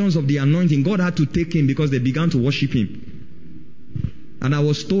dimensions of the anointing. God had to take him because they began to worship him. And I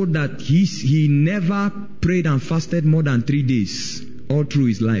was told that he never prayed and fasted more than 3 days all through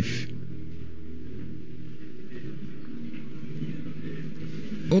his life.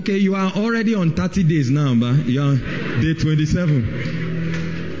 Okay, you are already on 30 days now, but you are day 27.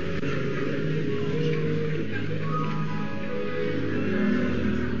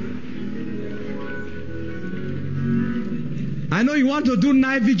 I know you want to do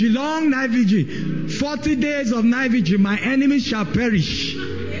night vigil, long night vigil. 40 days of night vigil, my enemies shall perish.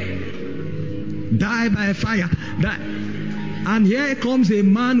 Die by fire. Die. And here comes a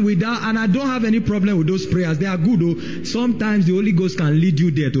man without, and I don't have any problem with those prayers. They are good, though. Sometimes the Holy Ghost can lead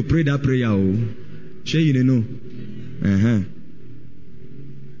you there to pray that prayer. Oh, sure you know.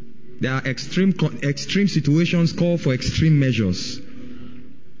 There are extreme situations call for extreme measures.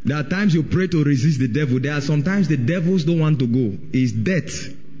 There are times you pray to resist the devil. There are sometimes the devils don't want to go. It's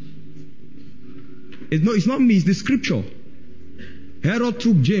death. It's not me, it's the scripture. Herod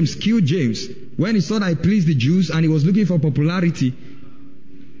took James, killed James. When he saw that he pleased the Jews and he was looking for popularity,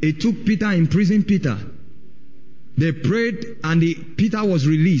 he took Peter, imprisoned Peter. They prayed and Peter was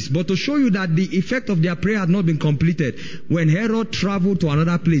released. But to show you that the effect of their prayer had not been completed, when Herod traveled to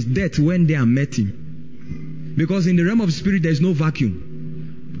another place, death went there and met him. Because in the realm of spirit, there is no vacuum.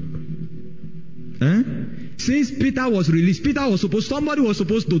 Since Peter was released, somebody was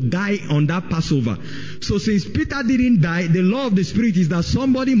supposed to die on that Passover. So since Peter didn't die, the law of the Spirit is that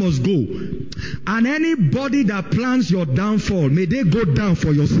somebody must go. And anybody that plans your downfall, may they go down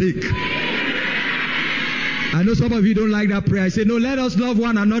for your sake. I know some of you don't like that prayer. I say, no, let us love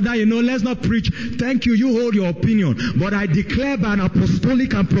one another. Let's not preach. Thank you. You hold your opinion. But I declare by an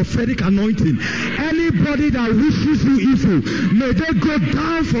apostolic and prophetic anointing, anybody that wishes you evil, may they go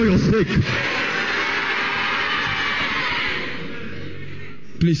down for your sake.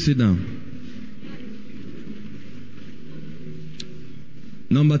 Please sit down.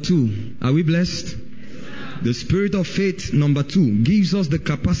 Number 2, are we blessed? The spirit of faith, number 2, gives us the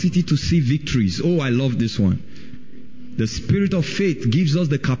capacity to see victories. Oh, I love this one. The spirit of faith gives us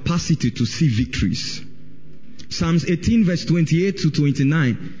the capacity to see victories. Psalms 18 verse 28 to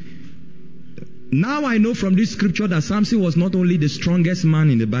 29. Now I know from this scripture that Samson was not only the strongest man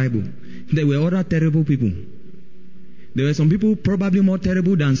in the Bible. There were other terrible people. There were some people probably more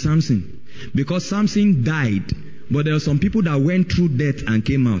terrible than Samson, because Samson died, but there were some people that went through death and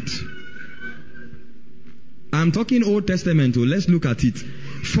came out. I'm talking Old Testament, so let's look at it.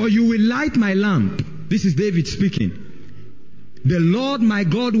 For you will light my lamp. This is David speaking. The Lord my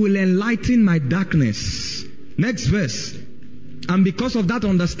God will enlighten my darkness. Next verse. And because of that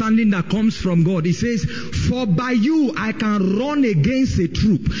understanding that comes from God, he says, for by you I can run against a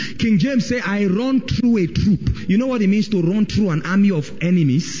troop. King James say, I run through a troop. You know what it means to run through an army of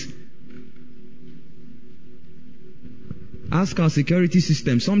enemies? Ask our security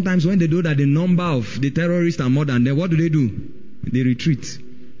system. Sometimes when they know that the number of the terrorists are more than them, what do? They retreat.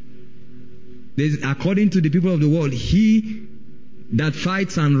 According to the people of the world, he that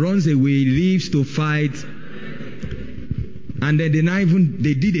fights and runs away lives to fight. And then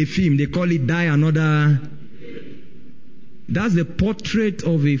they did a film, they call it Die Another. That's the portrait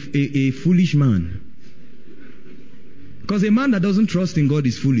of a foolish man. Because a man that doesn't trust in God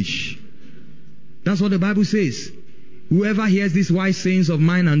is foolish. That's what the Bible says. Whoever hears these wise sayings of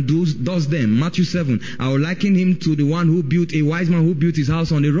mine and does them, Matthew 7, I will liken him to the one who built, a wise man who built his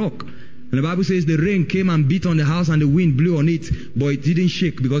house on a rock. And the Bible says the rain came and beat on the house and the wind blew on it, but it didn't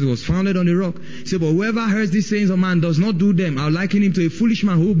shake because it was founded on the rock. Say, but whoever hears these sayings of man does not do them, I'll liken him to a foolish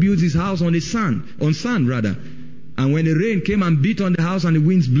man who builds his house on sand. And when the rain came and beat on the house and the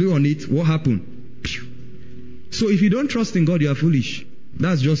winds blew on it, what happened? So if you don't trust in God, you are foolish.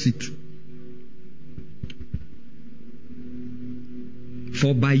 That's just it.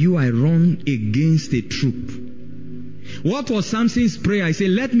 For by you I run against a troop. What was Samson's prayer? He said,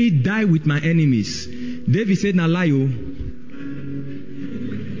 let me die with my enemies. David said, Nalayo,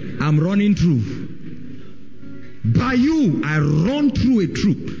 I'm running through. By you I run through a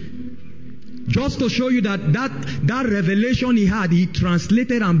troop. Just to show you that revelation he had, he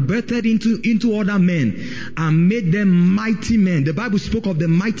translated and birthed into other men and made them mighty men. The Bible spoke of the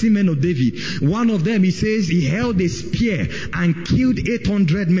mighty men of David. One of them, he says, he held a spear and killed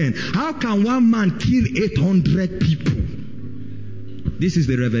 800 men. How can one man kill 800 people? This is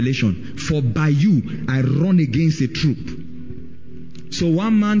the revelation. For by you I run against a troop. So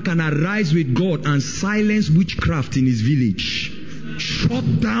one man can arise with God and silence witchcraft in his village.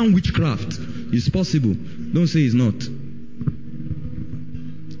 Shut down witchcraft. It's possible. Don't say it's not.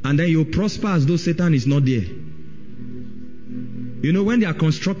 And then you'll prosper as though Satan is not there. You know, when they are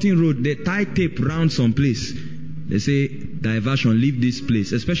constructing road, they tie tape around some place. They say, diversion, leave this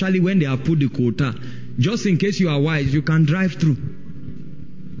place. Especially when they have put the quota. Just in case you are wise, you can drive through.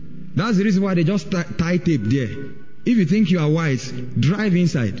 That's the reason why they just tie tape there. If you think you are wise, drive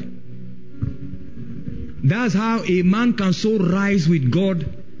inside. That's how a man can so rise with God,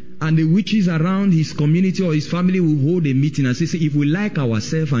 and the witches around his community or his family will hold a meeting and say, if we like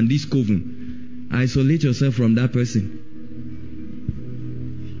ourselves and this coven, isolate yourself from that person.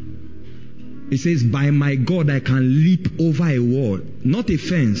 It says, by my God I can leap over a wall. Not a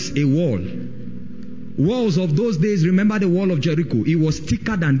fence, a wall. Walls of those days, remember the wall of Jericho? It was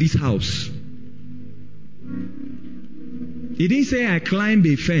thicker than this house. He didn't say I climbed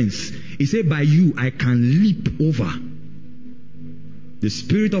a fence. He said, by you I can leap over. The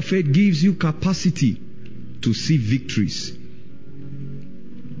spirit of faith gives you capacity to see victories.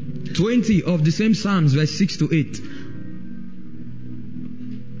 20 of the same Psalms, verse 6 to 8.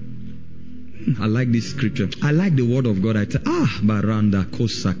 I like this scripture. I like the word of God. Baranda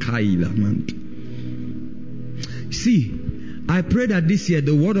Kosakaila, man. See, I pray that this year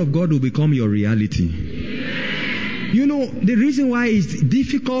the word of God will become your reality. You know, the reason why it's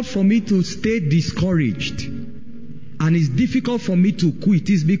difficult for me to stay discouraged and it's difficult for me to quit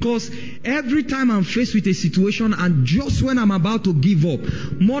is because every time I'm faced with a situation and just when I'm about to give up,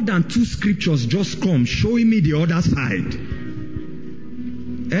 more than 2 scriptures just come showing me the other side.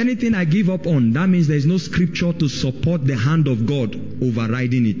 Anything I give up on, that means there's no scripture to support the hand of God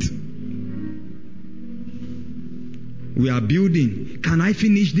overriding it. We are building. Can I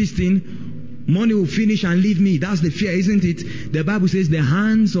finish this thing? Money will finish and leave me. That's the fear, isn't it? The Bible says the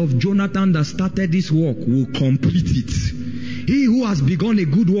hands of Jonathan that started this work will complete it. He who has begun a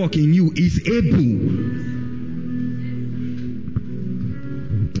good work in you is able.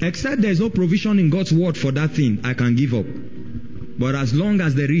 Except there's no provision in God's word for that thing, I can give up. But as long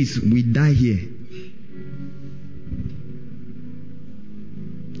as there is, we die here.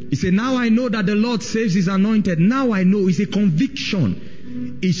 He said, now I know that the Lord saves his anointed. Now I know. It's a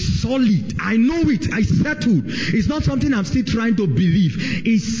conviction. It's solid. I know it. I settled. It's not something I'm still trying to believe.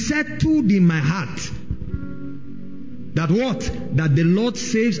 It's settled in my heart. That what? That the Lord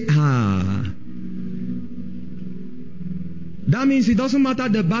saves. That means it doesn't matter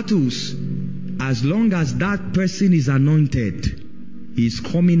the battles. As long as that person is anointed, he's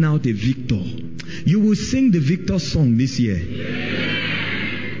coming out a victor. You will sing the victor song this year.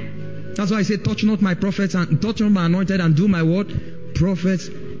 That's why I say, touch not my prophets and touch not my anointed and do my what? Prophets.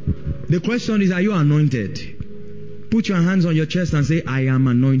 The question is, are you anointed? Put your hands on your chest and say, I am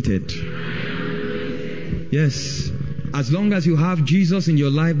anointed. Yes. As long as you have Jesus in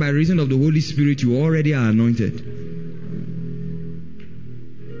your life by reason of the Holy Spirit, you already are anointed.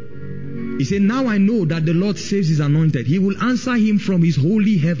 He said, now I know that the Lord saves his anointed. He will answer him from his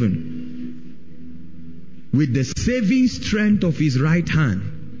holy heaven with the saving strength of his right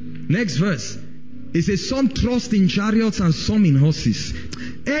hand. Next verse. It says, some trust in chariots and some in horses.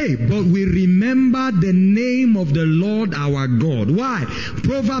 Hey, but we remember the name of the Lord our God. Why?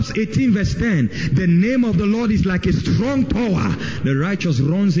 Proverbs 18 verse 10. The name of the Lord is like a strong tower. The righteous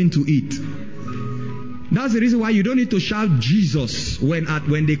runs into it. That's the reason why you don't need to shout Jesus when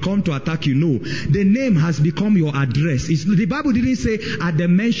they come to attack you. No. The name has become your address. The Bible didn't say at the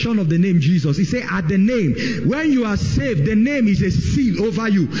mention of the name Jesus. It said at the name. When you are saved, the name is a seal over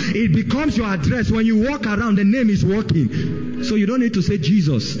you. It becomes your address. When you walk around, the name is working. So you don't need to say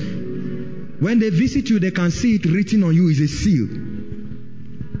Jesus. When they visit you, they can see it written on you. Is a seal.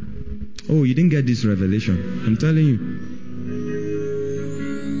 Oh, you didn't get this revelation. I'm telling you.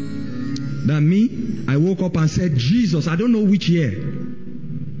 That me, I woke up and said, Jesus, I don't know which year.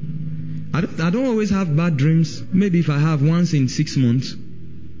 I don't always have bad dreams. Maybe if I have once in 6 months.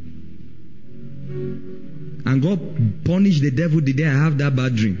 And God punished the devil the day I have that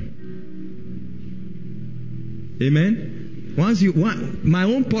bad dream. Amen. My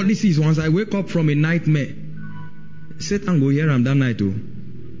own policy is once I wake up from a nightmare, Satan go here and that night too.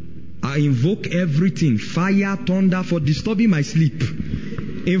 I invoke everything, fire, thunder, for disturbing my sleep.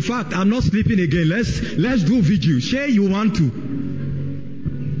 In fact, I'm not sleeping again. Let's do vigil. Share you want to.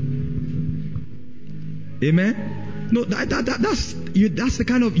 Amen. No, that's the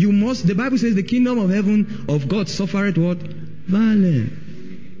kind of, you must, the Bible says the kingdom of heaven of God suffereth what? Violence.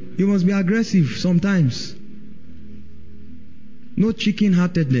 You must be aggressive sometimes. No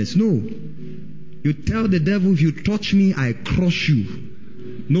chicken-heartedness. No. You tell the devil, if you touch me, I crush you.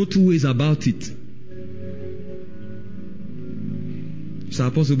 No two ways about it. Sir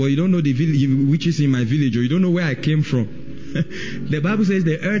Apostle, but you don't know the village, which is in my village, or you don't know where I came from. The Bible says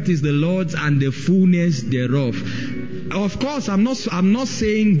the earth is the Lord's and the fullness thereof. Of course, I'm not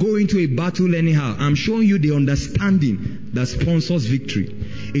saying go into a battle anyhow. I'm showing you the understanding that sponsors victory.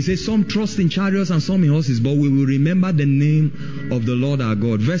 It says some trust in chariots and some in horses, but we will remember the name of the Lord our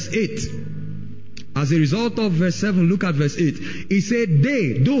God. Verse 8. As a result of verse 7, look at verse 8. He said,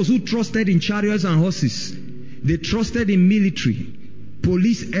 those who trusted in chariots and horses, they trusted in military,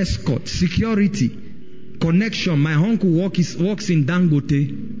 police escort, security, connection. My uncle works in Dangote.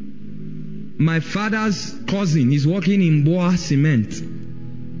 My father's cousin is working in Boa Cement.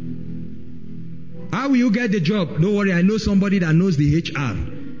 How will you get the job? Don't worry, I know somebody that knows the HR.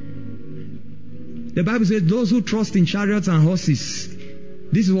 The Bible says those who trust in chariots and horses,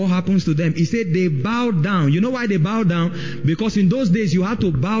 this is what happens to them. He said they bowed down. You know why they bowed down? Because in those days you had to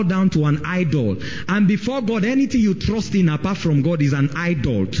bow down to an idol. And before God, anything you trust in apart from God is an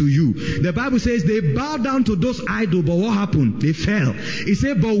idol to you. The Bible says they bowed down to those idols, but what happened? They fell. He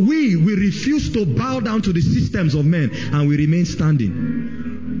said, but we refuse to bow down to the systems of men, and we remain standing.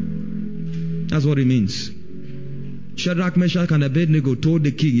 That's what it means. Shadrach, Meshach, and Abednego told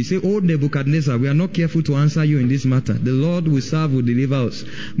the king, he said, "Oh Nebuchadnezzar, we are not careful to answer you in this matter. The Lord we serve will deliver us.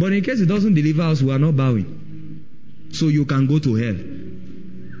 But in case he doesn't deliver us, we are not bowing. So you can go to hell."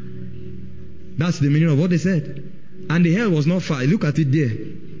 That's the meaning of what they said. And the hell was not far. Look at it there.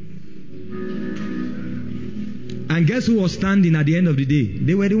 And guess who was standing at the end of the day?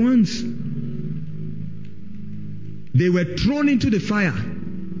 They were the ones. They were thrown into the fire.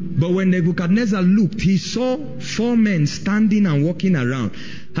 But when Nebuchadnezzar looked, he saw 4 men standing and walking around.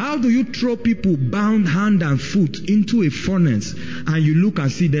 How do you throw people bound hand and foot into a furnace and you look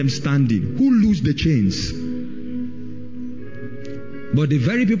and see them standing? Who loosed the chains? But the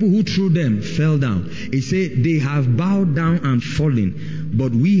very people who threw them fell down. He said, they have bowed down and fallen,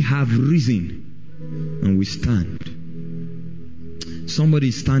 but we have risen and we stand. Somebody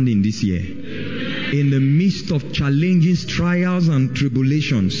is standing this year. In the midst of challenges, trials, and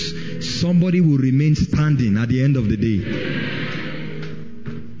tribulations, somebody will remain standing at the end of the day.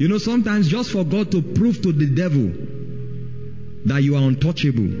 You know, sometimes just for God to prove to the devil that you are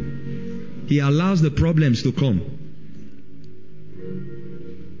untouchable, he allows the problems to come.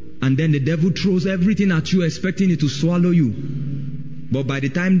 And then the devil throws everything at you, expecting it to swallow you. But by the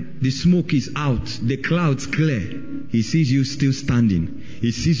time the smoke is out, the clouds clear, he sees you still standing.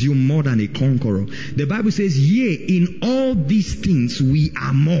 He sees you more than a conqueror. The Bible says, yea, in all these things we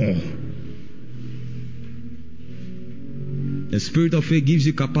are more. The spirit of faith gives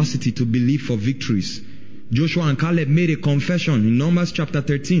you capacity to believe for victories. Joshua and Caleb made a confession in Numbers chapter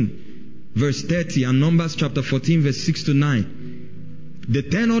 13, verse 30, and Numbers chapter 14, verse 6 to 9. The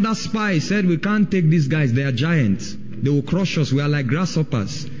 10 other spies said, we can't take these guys, they are giants. They will crush us, we are like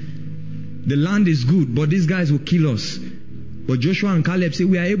grasshoppers. The land is good, but these guys will kill us. But Joshua and Caleb say,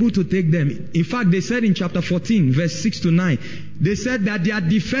 we are able to take them. In fact, they said in chapter 14, verse 6 to 9, they said that their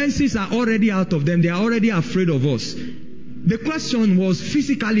defenses are already out of them. They are already afraid of us. The question was,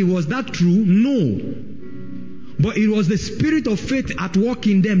 physically, was that true? No. But it was the spirit of faith at work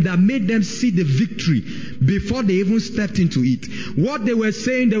in them that made them see the victory before they even stepped into it. What they were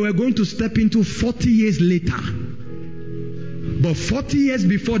saying they were going to step into 40 years later. But 40 years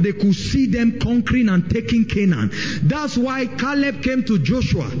before, they could see them conquering and taking Canaan. That's why Caleb came to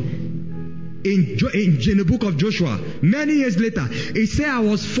Joshua in the book of Joshua, many years later, he said, I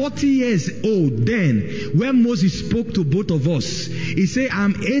was 40 years old then when Moses spoke to both of us. He said,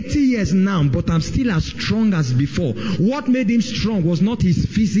 I'm 80 years now, but I'm still as strong as before. What made him strong was not his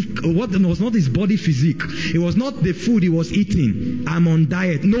was not his body physique. It was not the food he was eating. I'm on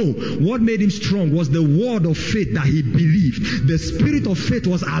diet. No, what made him strong was the word of faith that he believed. The spirit of faith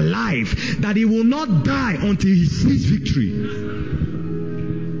was alive, that he will not die until he sees victory.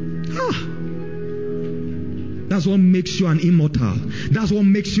 That's what makes you an immortal. That's what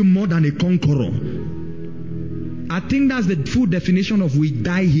makes you more than a conqueror. I think that's the full definition of we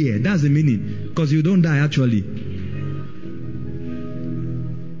die here. That's the meaning. Because you don't die actually.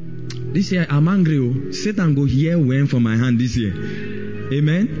 This year I'm angry. Satan go here when from my hand this year.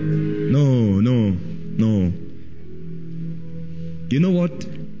 Amen? No. You know what?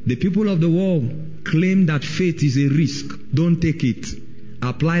 The people of the world claim that faith is a risk. Don't take it.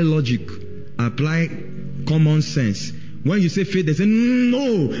 Apply logic. Apply common sense. When you say faith, they say,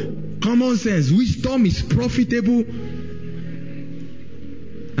 no, common sense. Wisdom is profitable.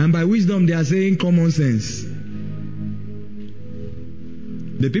 And by wisdom, they are saying common sense.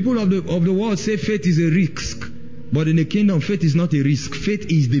 The people of the world say faith is a risk. But in the kingdom, faith is not a risk. Faith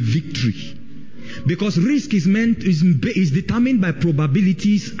is the victory. Because risk is determined by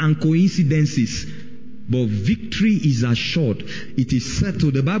probabilities and coincidences. But victory is assured. It is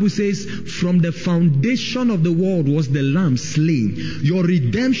settled. The Bible says, from the foundation of the world was the Lamb slain. Your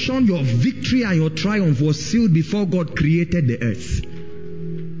redemption, your victory, and your triumph was sealed before God created the earth.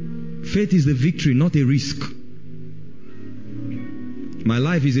 Faith is the victory, not a risk. My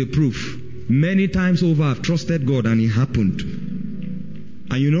life is a proof. Many times over, I've trusted God and it happened.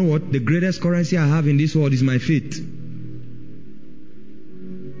 And you know what? The greatest currency I have in this world is my faith.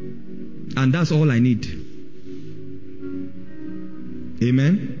 And that's all I need.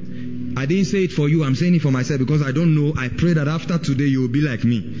 Amen. I didn't say it for you. I'm saying it for myself because I don't know. I pray that after today you will be like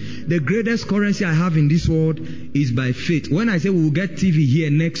me. The greatest currency I have in this world is by faith. When I say we will get TV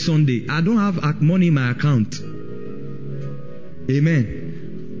here next Sunday, I don't have money in my account.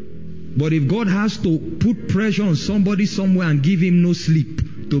 Amen. But if God has to put pressure on somebody somewhere and give him no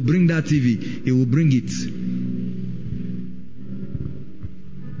sleep to bring that TV, he will bring it.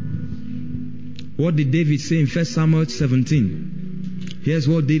 What did David say in 1 Samuel 17? Here's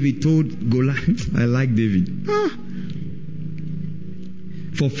what David told Goliath. I like David.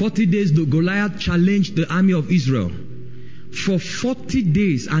 For 40 days, Goliath challenged the army of Israel. For 40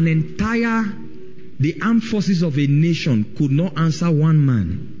 days, the armed forces of a nation could not answer one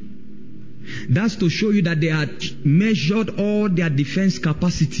man. That's to show you that they had measured all their defense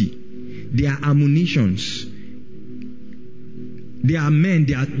capacity, their ammunitions, their men,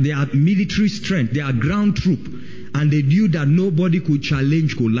 their military strength, their ground troop, and they knew that nobody could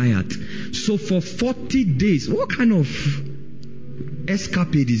challenge Goliath. So for 40 days, what kind of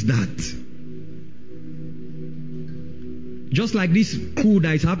escapade is that? Just like this coup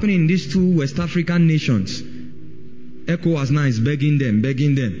that is happening in these two West African nations. ECOWAS now is begging them.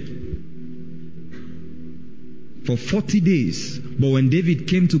 For 40 days. But when David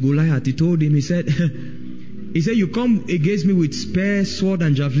came to Goliath, he told him, he said, you come against me with spear, sword,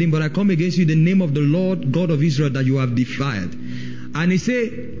 and javelin, but I come against you in the name of the Lord God of Israel that you have defied. And he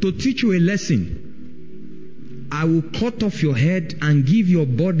said, to teach you a lesson, I will cut off your head and give your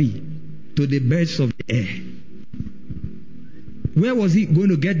body to the birds of the air. Where was he going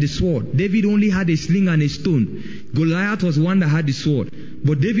to get the sword? David only had a sling and a stone. Goliath was one that had the sword.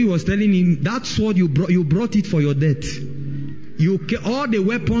 But David was telling him, that sword you brought it for your death. All the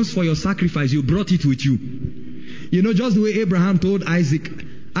weapons for your sacrifice, you brought it with you. You know, just the way Abraham told Isaac.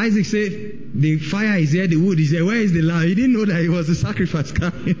 Isaac said, the fire is here, the wood is here. Where is the lamb? He didn't know that it was a sacrifice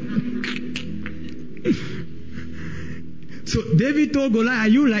coming. So David told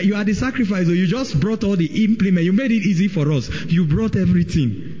Goliath, you are the sacrifice, or you just brought all the implement. You made it easy for us. You brought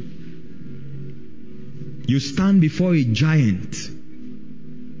everything. You stand before a giant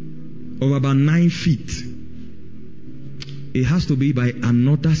of about 9 feet. It has to be by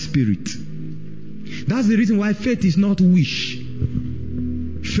another spirit. That's the reason why faith is not wish.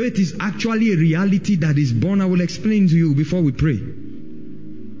 Faith is actually a reality that is born. I will explain to you before we pray.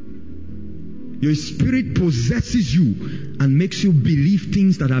 Your spirit possesses you and makes you believe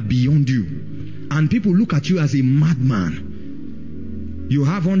things that are beyond you. And people look at you as a madman. You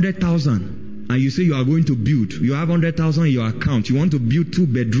have 100,000 and you say you are going to build. You have 100,000 in your account. You want to build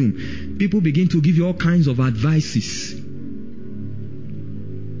 2-bedroom. People begin to give you all kinds of advices.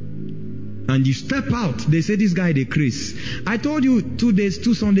 And you step out, they say this guy, they crazy. I told you 2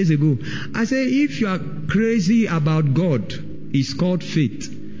 Sundays ago. I say if you are crazy about God, it's called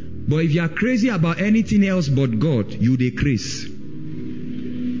faith. But if you are crazy about anything else but God, you dey craze.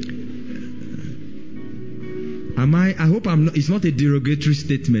 I hope it's not a derogatory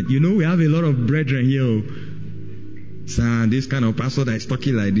statement. You know, we have a lot of brethren here. So this kind of pastor that is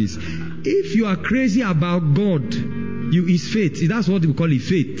talking like this. If you are crazy about God, it's faith. That's what we call it,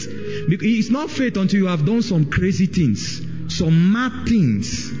 faith. It's not faith until you have done some crazy things, some mad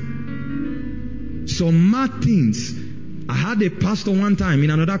things. I had a pastor one time in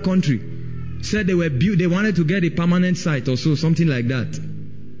another country said they wanted to get a permanent site or something like that.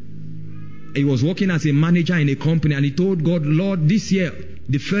 He was working as a manager in a company, and he told God, Lord, this year,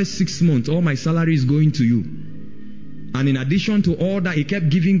 the first 6 months, all my salary is going to you. And in addition to all that, he kept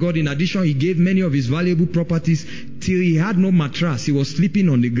giving God. In addition, he gave many of his valuable properties till he had no mattress. He was sleeping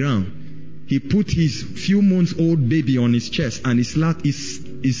on the ground. He put his few months old baby on his chest, and he slept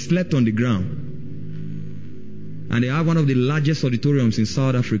on the ground. And they have one of the largest auditoriums in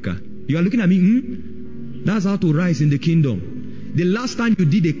South Africa. You are looking at me, That's how to rise in the kingdom. The last time you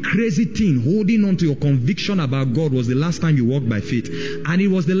did a crazy thing, holding on to your conviction about God, was the last time you walked by faith. And it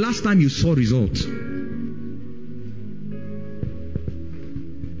was the last time you saw results.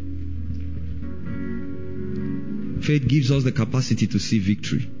 Faith gives us the capacity to see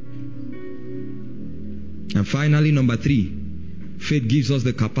victory. And finally, number 3, faith gives us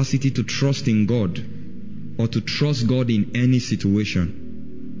the capacity to trust in God, or to trust God in any situation.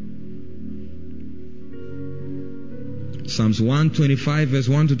 Psalms 125 verse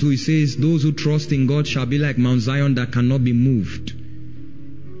 1 to 2, it says, those who trust in God shall be like Mount Zion that cannot be moved.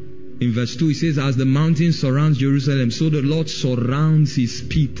 In verse 2, it says, as the mountain surrounds Jerusalem, so the Lord surrounds his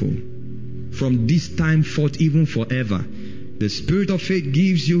people from this time forth, even forever. The spirit of faith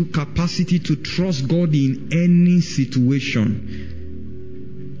gives you capacity to trust God in any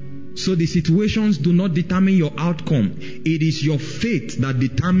situation. So the situations do not determine your outcome. It is your faith that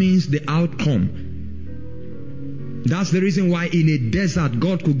determines the outcome. That's the reason why in a desert,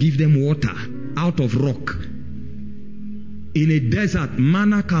 God could give them water out of rock. In a desert,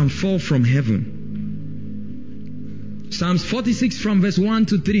 manna can fall from heaven. Psalms 46 from verse 1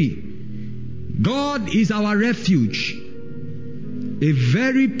 to 3. God is our refuge, a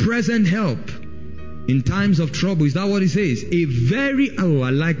very present help in times of trouble. Is that what it says? I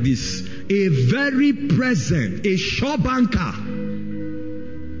like this. A very present, a sure banker.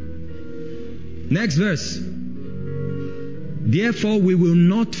 Next verse. Therefore we will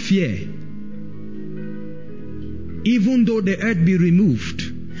not fear, even though the earth be removed,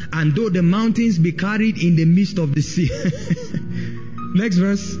 and though the mountains be carried in the midst of the sea. Next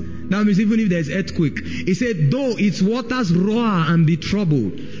verse. That means even if there's earthquake. He said, though its waters roar and be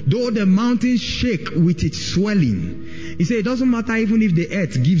troubled, though the mountains shake with its swelling. He said, it doesn't matter even if the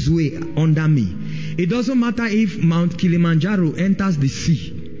earth gives way under me. It doesn't matter if Mount Kilimanjaro enters the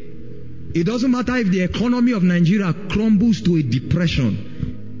sea. It doesn't matter if the economy of Nigeria crumbles to a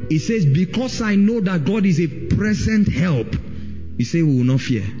depression. He says, because I know that God is a present help, he said, we will not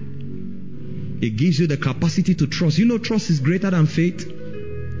fear. It gives you the capacity to trust. You know, trust is greater than faith.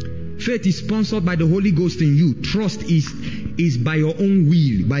 Faith is sponsored by the Holy Ghost in you. Trust is by your own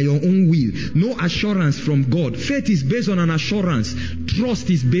will. By your own will. No assurance from God. Faith is based on an assurance. Trust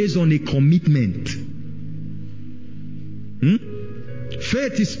is based on a commitment.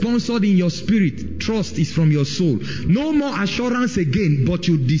 Faith is sponsored in your spirit. Trust is from your soul. No more assurance again, but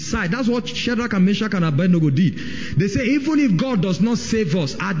you decide. That's what Shadrach and Meshach and Abednego did. They say, even if God does not save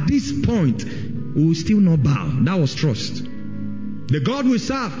us, at this point, we will still not bow. That was trust. The God we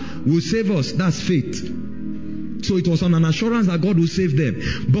serve will save us. That's faith. So it was on an assurance that God will save them.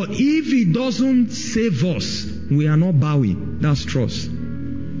 But if He doesn't save us, we are not bowing. That's trust.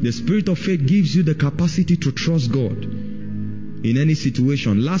 The spirit of faith gives you the capacity to trust God in any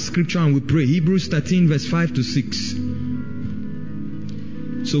situation. Last scripture and we pray. Hebrews 13 verse 5 to 6.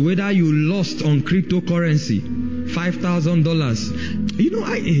 So whether you lost on cryptocurrency, $5,000. You know,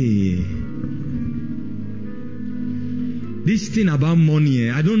 this thing about money,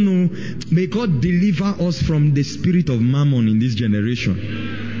 I don't know. May God deliver us from the spirit of mammon in this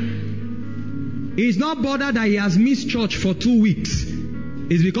generation. He's not bothered that he has missed church for 2 weeks.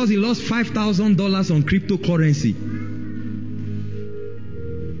 It's because he lost $5,000 on cryptocurrency.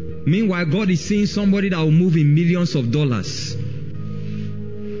 Meanwhile, God is seeing somebody that will move in millions of dollars.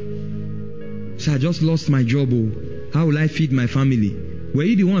 So I just lost my job. How will I feed my family? Were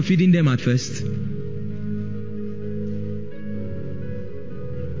you the one feeding them at first?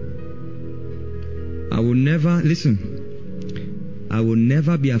 I will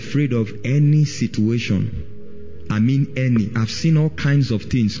never be afraid of any situation. I mean any. I've seen all kinds of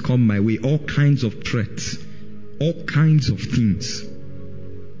things come my way, all kinds of threats, all kinds of things.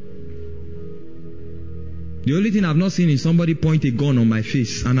 The only thing I've not seen is somebody point a gun on my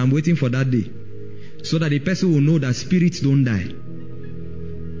face, and I'm waiting for that day, so that the person will know that spirits don't die.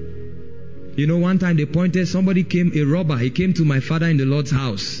 You know, one time they pointed, somebody came, a robber, he came to my father in the Lord's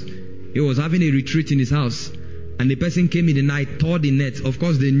house. He was having a retreat in his house, and the person came in the night, tore the net. Of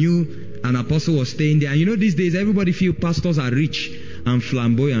course, they knew an apostle was staying there. And you know, these days, everybody feel pastors are rich and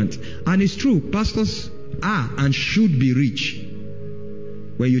flamboyant. And it's true, pastors are and should be rich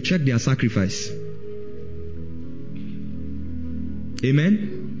when you check their sacrifice.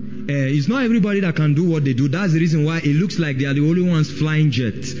 Amen? It's not everybody that can do what they do. That's the reason why it looks like they are the only ones flying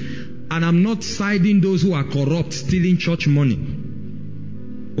jets. And I'm not siding those who are corrupt, stealing church money.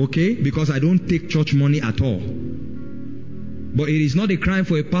 Okay? Because I don't take church money at all. But it is not a crime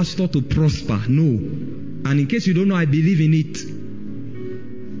for a pastor to prosper. No. And in case you don't know, I believe in it.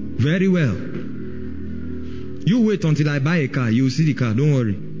 Very well. You wait until I buy a car. You will see the car. Don't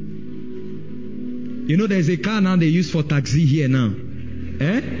worry. You know, there's a car now they use for taxi here now.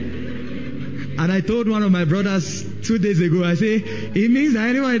 And I told one of my brothers 2 days ago, I say, it means that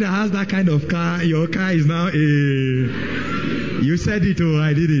anybody that has that kind of car, your car is now a... You said it, oh,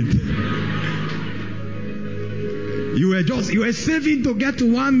 I didn't. You were saving to get to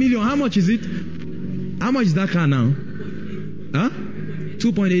 1 million. How much is it? How much is that car now?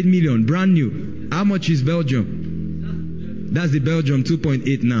 2.8 million, brand new. How much is Belgium? That's the Belgium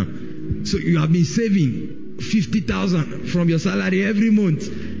 2.8 now. So you have been saving 50,000 from your salary every month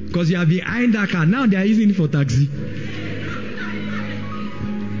because you have been eyeing that car. Now they are using it for taxi.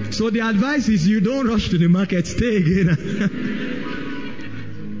 So the advice is you don't rush to the market, stay again.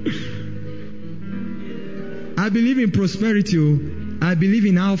 I believe in prosperity. I believe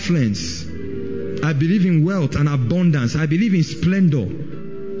in affluence. I believe in wealth and abundance. I believe in splendor.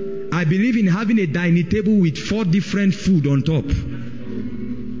 I believe in having a dining table with 4 different food on top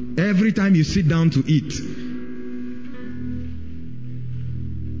every time you sit down to eat.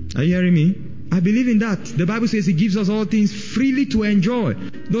 Are you hearing me? I believe in that. The Bible says He gives us all things freely to enjoy.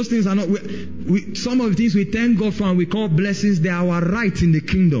 Those things are not... some of the things we thank God for and we call blessings, they are our rights in the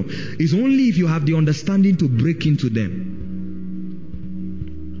kingdom. It's only if you have the understanding to break into them.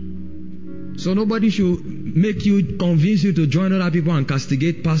 So nobody should convince you to join other people and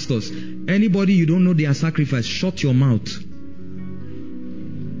castigate pastors. Anybody you don't know their sacrifice, shut your mouth.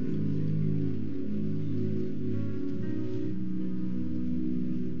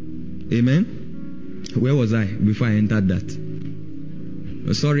 Amen? Where was I before I entered that?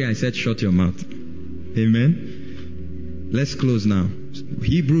 Oh, sorry, I said shut your mouth. Amen? Let's close now.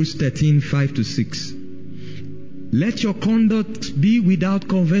 Hebrews 13:5-6. Let your conduct be without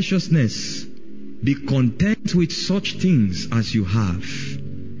covetousness. Be content with such things as you have.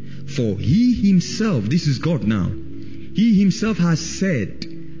 For He Himself, this is God now, He Himself has said,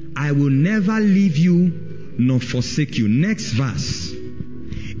 I will never leave you nor forsake you. Next verse.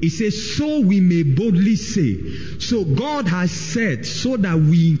 It says, so we may boldly say. So God has said so that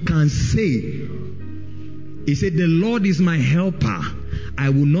we can say. He said, the Lord is my helper. I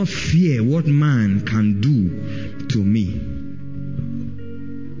will not fear what man can do to me.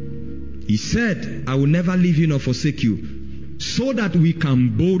 He said, I will never leave you nor forsake you. So that we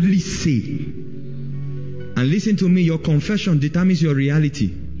can boldly say. And listen to me, your confession determines your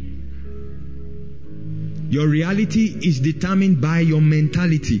reality. Your reality is determined by your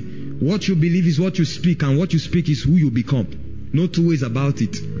mentality. What you believe is what you speak, and what you speak is who you become. No two ways about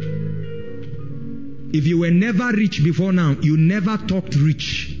it. If you were never rich before now, you never talked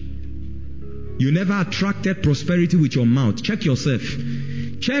rich. You never attracted prosperity with your mouth. Check yourself.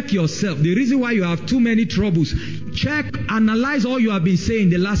 Check yourself. The reason why you have too many troubles, analyze all you have been saying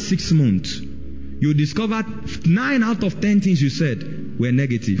the last 6 months. You discovered 9 out of 10 things you said were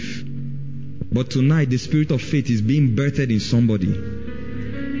negative. But tonight, the spirit of faith is being birthed in somebody.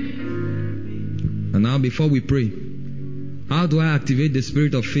 And now, before we pray, how do I activate the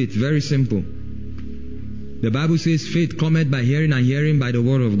spirit of faith? Very simple. The Bible says faith cometh by hearing, and hearing by the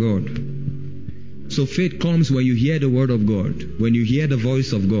word of God. So faith comes when you hear the word of God, when you hear the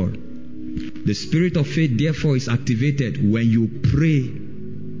voice of God. The spirit of faith, therefore, is activated when you pray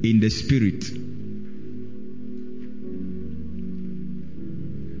in the spirit.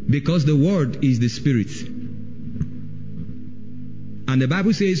 Because the word is the spirit. And the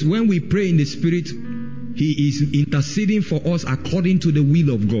Bible says when we pray in the spirit, He is interceding for us according to the will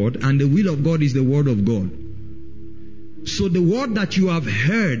of God. And the will of God is the word of God. So the word that you have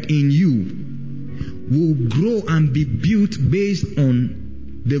heard in you will grow and be built based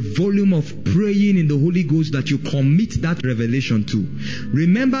on the volume of praying in the Holy Ghost that you commit that revelation to.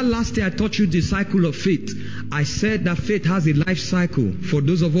 Remember last year I taught you the cycle of faith. I said that faith has a life cycle. For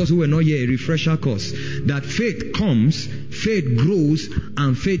those of us who were not here, a refresher course. That faith comes, faith grows,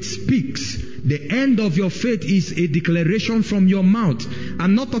 and faith speaks. The end of your faith is a declaration from your mouth.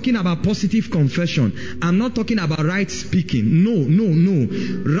 I'm not talking about positive confession. I'm not talking about right speaking. No.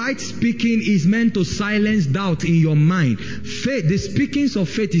 Right speaking is meant to silence doubt in your mind. Faith, the speakings of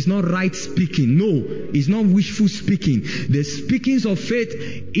faith is not right speaking. No, it's not wishful speaking. The speakings of faith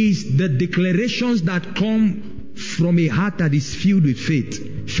is the declarations that come from a heart that is filled with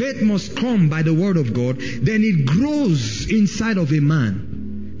faith. Faith must come by the word of God. Then it grows inside of a man.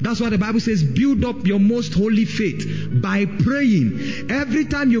 That's why the Bible says, build up your most holy faith by praying. Every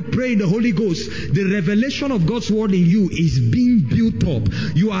time you pray in the Holy Ghost, the revelation of God's word in you is being built up.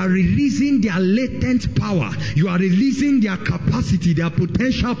 You are releasing their latent power. You are releasing their capacity, their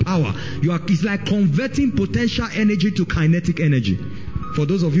potential power. It's like converting potential energy to kinetic energy. For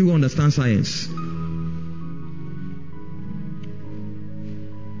those of you who understand science.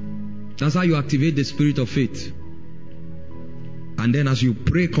 That's how you activate the spirit of faith. And then as you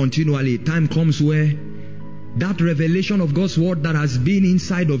pray continually, time comes where that revelation of God's word that has been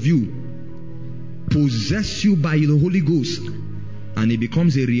inside of you possess you by the Holy Ghost, and it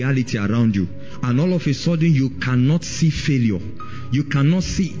becomes a reality around you. And all of a sudden you cannot see failure. You cannot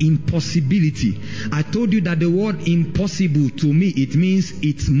see impossibility. I told you that the word impossible, to me, it means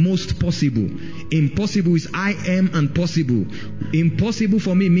it's most possible. Impossible is I am and possible. Impossible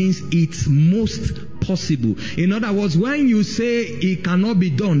for me means it's most possible. In other words, when you say it cannot be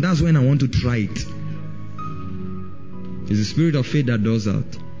done, that's when I want to try it. It's the spirit of faith that does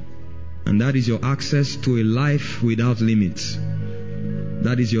that. And that is your access to a life without limits.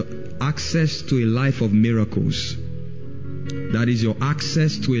 That is your access to a life of miracles. That is your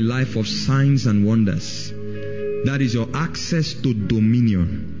access to a life of signs and wonders. That is your access to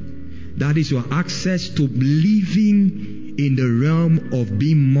dominion. That is your access to living in the realm of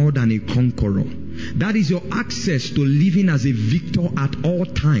being more than a conqueror. That is your access to living as a victor at all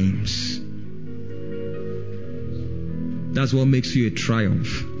times. That's what makes you a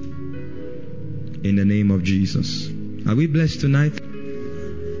triumph. In the name of Jesus. Are we blessed tonight?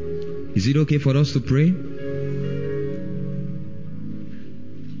 Is it okay for us to pray?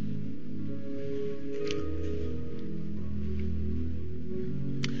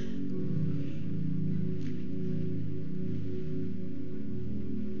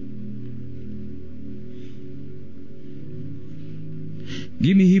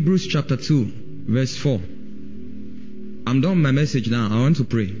 Give me Hebrews chapter 2, verse 4. I'm done with my message now. I want to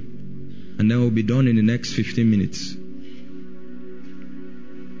pray. And then we'll be done in the next 15 minutes.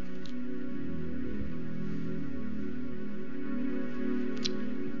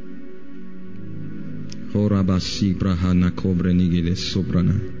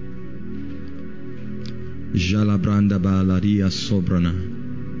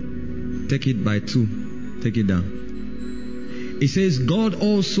 Take it by 2. Take it down. It says, God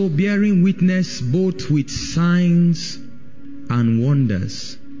also bearing witness both with signs and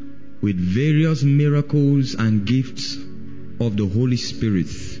wonders, with various miracles and gifts of the Holy Spirit,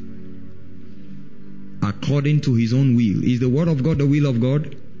 according to his own will. Is the word of God the will of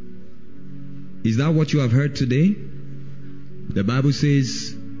God? Is that what you have heard today? The Bible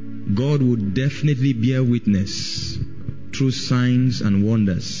says God would definitely bear witness through signs and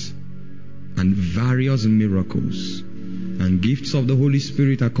wonders and various miracles and gifts of the Holy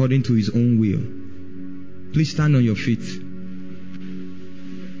Spirit according to his own will. Please stand on your feet.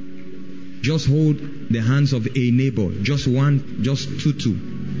 Just hold the hands of a neighbor. Just one, just two,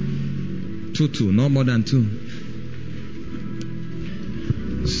 not more than 2.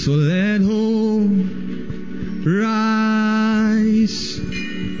 So let hope rise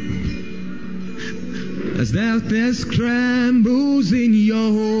as darkness trembles in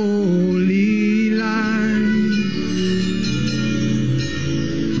your holy light.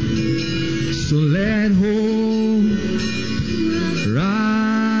 So let hope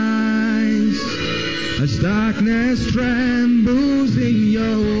rise as darkness trembles in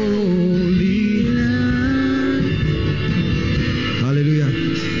your holy light. Hallelujah.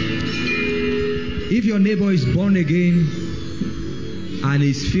 If your neighbor is born again and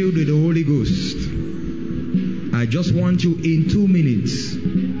is filled with the Holy Ghost, I just want you in 2 minutes,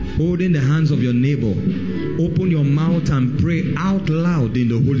 holding the hands of your neighbor, open your mouth and pray out loud in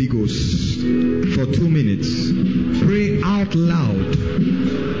the Holy Ghost for 2 minutes. Pray out loud.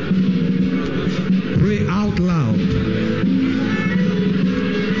 Pray out loud.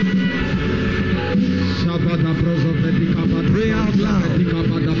 Pray out loud.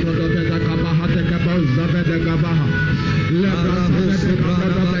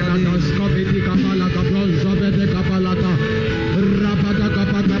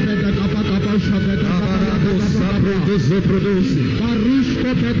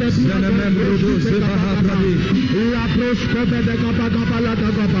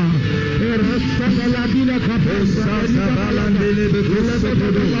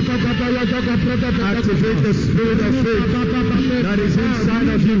 Activate the spirit of faith that is inside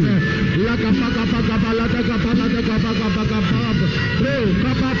of you.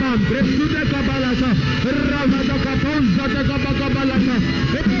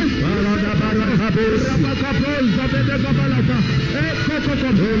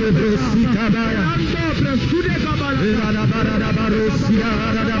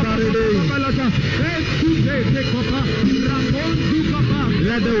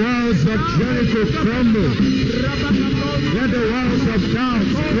 Let the walls of Jericho crumble. Let the walls of doubt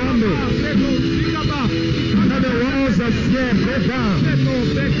crumble. Let the walls of fear go down.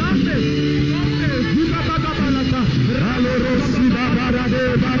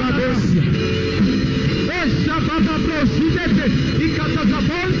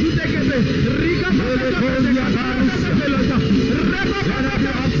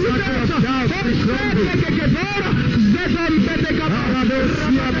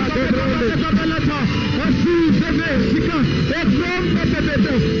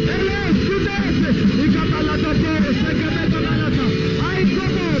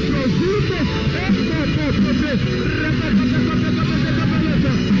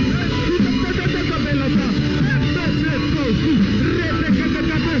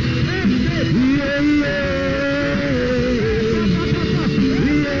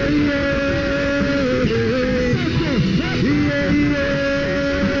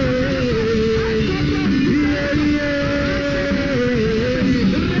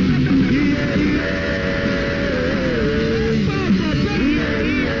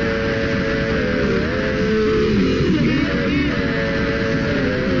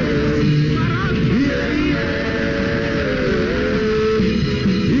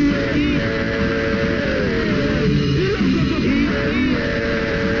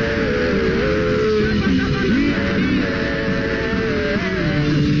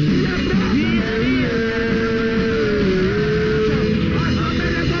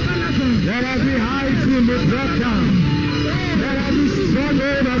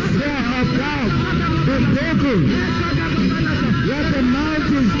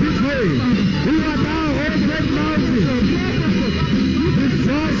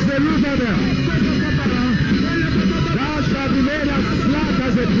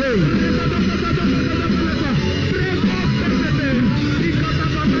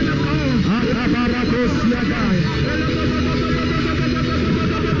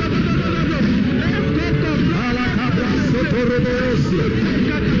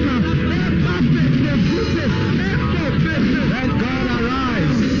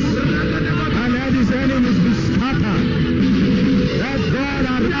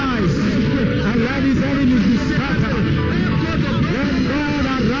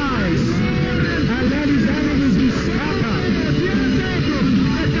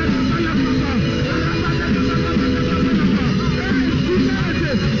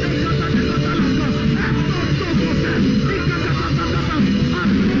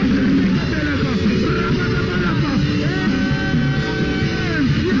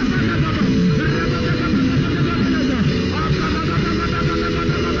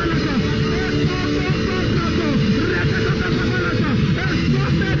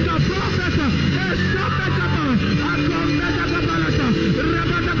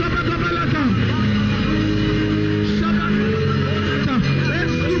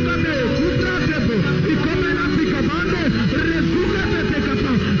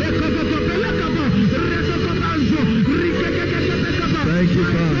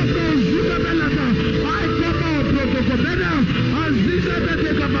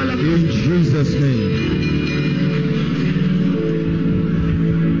 In Jesus' name.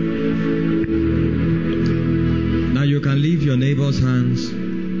 Now you can leave your neighbor's hands.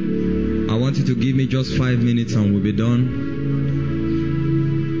 I want you to give me just 5 minutes and we'll be done.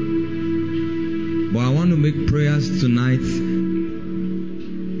 But I want to make prayers tonight,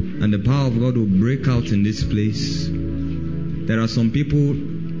 and the power of God will break out in this place. There are some people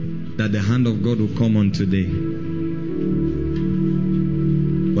that the hand of God will come on today.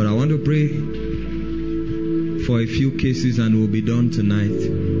 But I want to pray for a few cases and we'll be done tonight.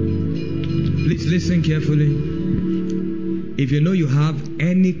 Please listen carefully. If you know you have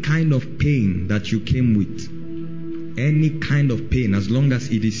any kind of pain that you came with, any kind of pain, as long as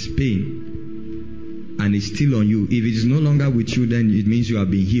it is pain and it's still on you, if it is no longer with you, then it means you have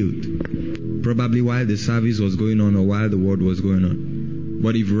been healed. Probably while the service was going on or while the word was going on.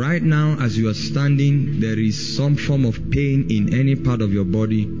 But if right now, as you are standing, there is some form of pain in any part of your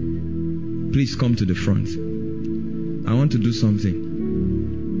body, please come to the front. I want to do something.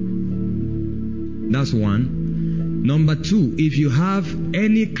 That's one. Number two, if you have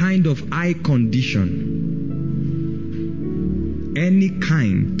any kind of eye condition, any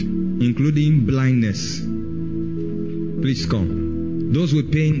kind, including blindness, please come. Those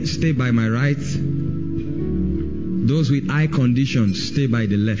with pain, stay by my right. Those with eye conditions, stay by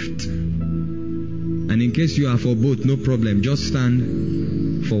the left. And in case you are for both, no problem. Just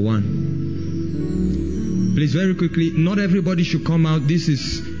stand for one. Please, very quickly, not everybody should come out. This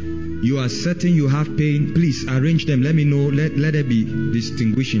is, you are certain you have pain. Please arrange them. Let me know. Let there be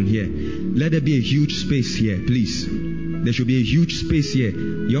distinguishing here. Let there be a huge space here, please. There should be a huge space here.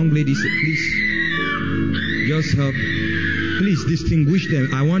 Young ladies, please, just help. Please distinguish them.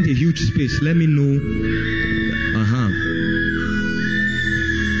 I want a huge space. Let me know.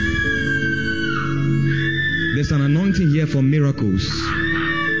 There's an anointing here for miracles.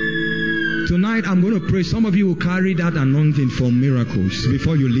 Tonight I'm going to pray. Some of you will carry that anointing for miracles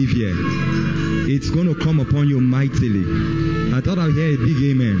before you leave here. It's going to come upon you mightily. I thought I'd hear a big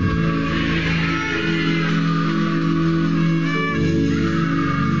amen.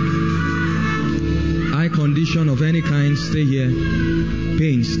 Eye condition of any kind, stay here.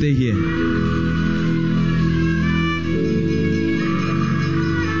 Pain, stay here.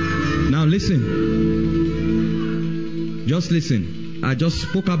 Now listen. Just listen. I just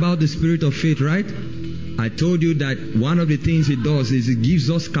spoke about the spirit of faith, right? I told you that one of the things it does is it gives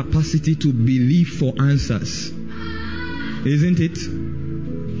us capacity to believe for answers. Isn't it?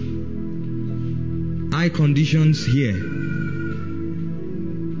 Eye conditions here.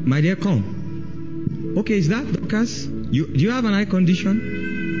 My dear, come. Okay, is that Dorcas? Do you have an eye condition?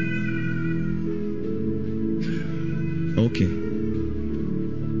 Okay.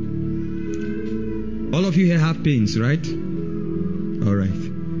 All of you here have pains, right? All right.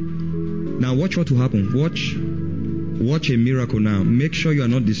 Now watch what will happen. Watch a miracle now. Make sure you are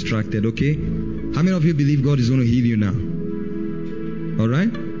not distracted, okay? How many of you believe God is going to heal you now? All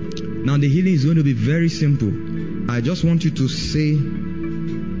right? Now the healing is going to be very simple. I just want you to say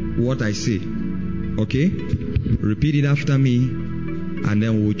what I say, okay? Repeat it after me, and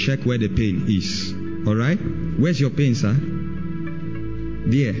then we'll check where the pain is. All right? Where's your pain, sir?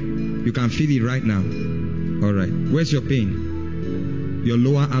 There. You can feel it right now. All right. Where's your pain? Your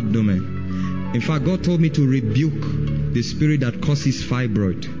lower abdomen. In fact, God told me to rebuke the spirit that causes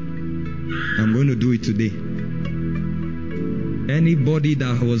fibroid. I'm going to do it today. Anybody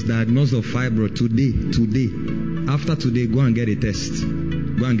that was diagnosed of fibroid today, after today, go and get a test.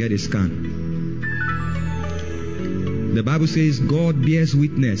 Go and get a scan. The Bible says God bears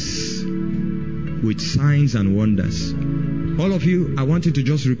witness with signs and wonders. All of you, I want you to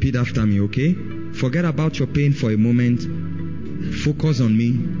just repeat after me, okay? Forget about your pain for a moment. Focus on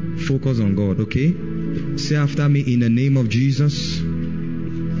me. Focus on God, okay? Say after me, in the name of Jesus.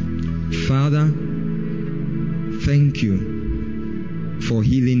 Father, thank you for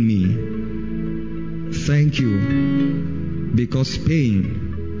healing me. Thank you because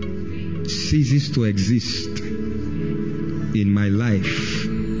pain ceases to exist in my life.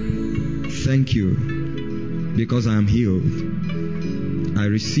 Thank you because I am healed. I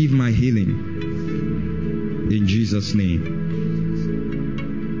receive my healing in Jesus' name.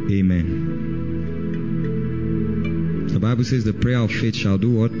 Amen. The Bible says the prayer of faith shall do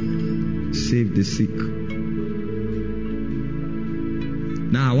what? Save the sick.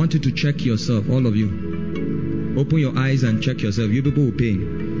 Now I want you to check yourself, all of you. Open your eyes and check yourself. You people with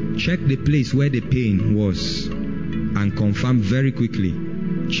pain, check the place where the pain was and confirm very quickly.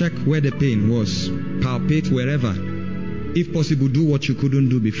 Check where the pain was. Palpate wherever. If possible, do what you couldn't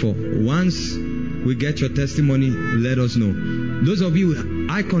do before. Once we get your testimony, let us know. Those of you with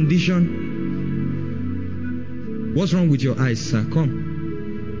eye condition, what's wrong with your eyes, sir? Come.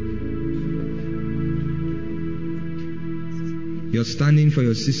 You're standing for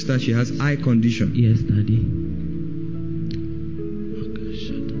your sister. She has eye condition. Yes, Daddy.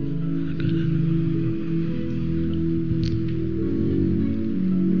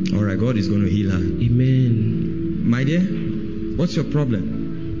 All right, God is going to heal her. Amen. My dear, what's your problem?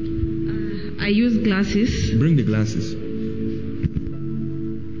 I use glasses. Bring the glasses.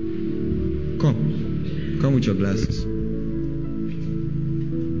 Come with your glasses.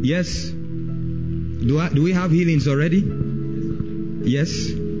 Yes. Do we have healings already?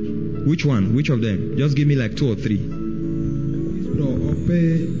 Yes. Which one? Which of them? Just give me like 2 or 3.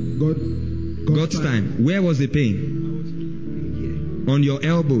 God's time. Where was the pain? On your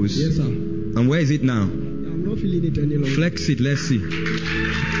elbows. Yes, sir. And where is it now? I'm not feeling it any longer. Flex it, let's see.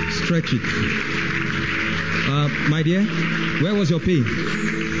 Stretch it. My dear, where was your pain?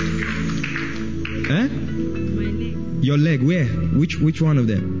 My leg. Your leg, where? Which one of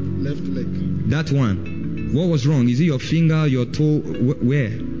them? Left leg. That one. What was wrong? Is it your finger, your toe?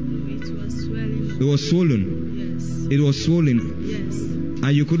 Where? It was swelling. It was swollen. Yes. It was swollen. Yes.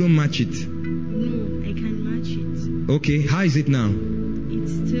 And you couldn't match it. No, I can match it. Okay, how is it now?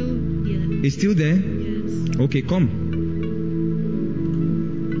 It's still there. It's still there? Yes. Okay, come.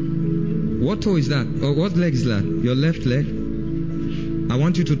 What toe is that? Or what leg is that? Your left leg? I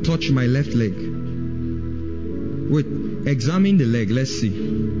want you to touch my left leg. Wait, examine the leg. Let's see.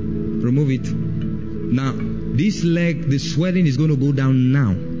 Remove it. Now, this leg, the swelling is going to go down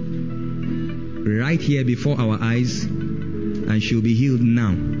now. Right here before our eyes. And she'll be healed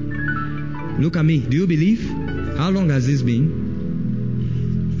now. Look at me. Do you believe? How long has this been?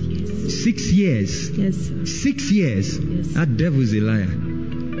 6 years. Yes, sir. 6 years. Yes. That devil is a liar.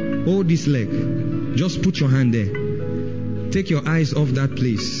 Hold this leg. Just put your hand there. Take your eyes off that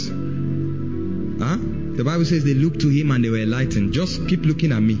place. Huh? The Bible says they looked to him and they were enlightened. Just keep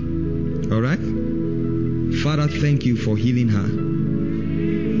looking at me. Alright? Father, thank you for healing her.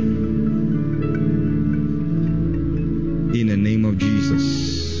 In the name of Jesus.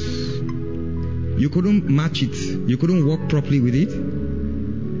 You couldn't match it. You couldn't walk properly with it.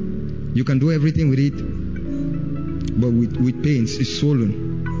 You can do everything with it. But with pains, it's swollen.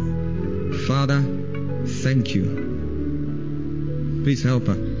 Father, thank you. Please help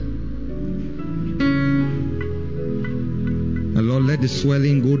her. And Lord, let the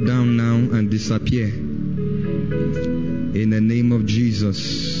swelling go down now and disappear. In the name of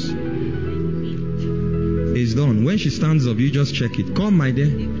Jesus. It's done. When she stands up, you just check it. Come, my dear.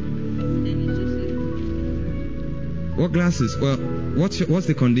 What glasses? Well, what's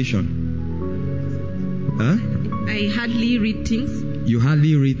the condition? Huh? I hardly read things. You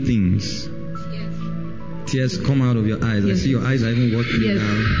hardly read things. Yes. Tears come out of your eyes. Yes. I see your eyes are even watering Yes.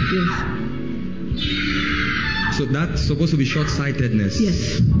 now. Yes. So that's supposed to be short-sightedness.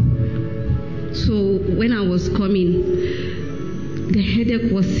 Yes. So when I was coming, the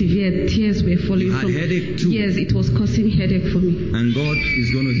headache was severe. Tears were falling You had from headache too? Yes, it was causing headache for me. And God is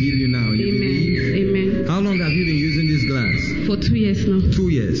going to heal you now. You believe? Amen. How long have you been using this glass? For 2 years now. 2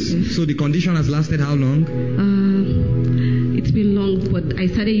 years. Yes. So the condition has lasted how long? It's been long, but I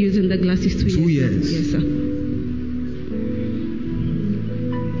started using the glasses 2 years. 2 years. Yes, sir.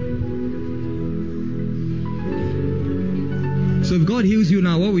 So if God heals you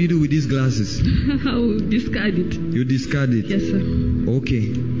now, what will you do with these glasses? I will discard it. You discard it? Yes, sir.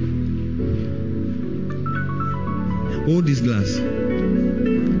 Okay. Hold this glass.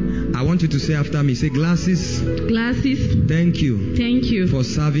 I want you to say after me, say glasses. Glasses. Thank you. Thank you For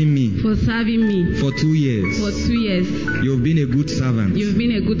serving me. for serving me For 2 years. for 2 years. You've been a good servant. You've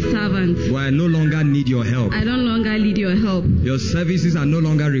been a good servant. But I no longer need your help. I no longer need your help. Your services are no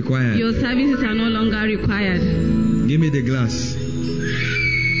longer required. Your services are no longer required. Give me the glass.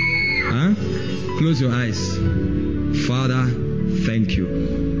 Huh? Close your eyes. Father, thank you.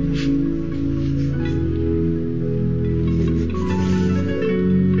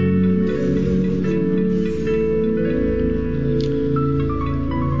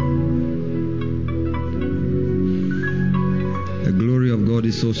 The glory of God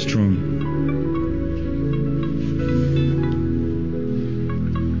is so strong.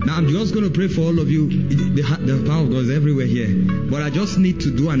 Now I'm just going to pray for all of you. The power of God is everywhere here. But I just need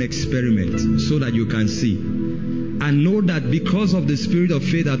to do an experiment so that you can see. And know that because of the spirit of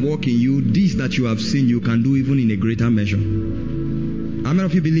faith at work in you, this that you have seen, you can do even in a greater measure. How many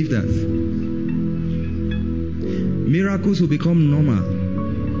of you believe that? Miracles will become normal.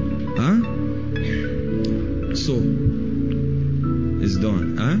 Huh? So, it's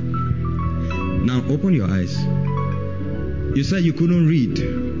done. Huh? Now open your eyes. You said you couldn't read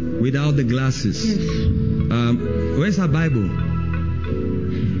without the glasses. Yes. Where's our Bible?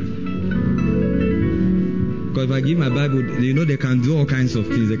 Because if I give my Bible, you know they can do all kinds of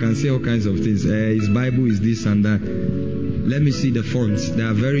things. They can say all kinds of things. His Bible is this and that. Let me see the fonts. They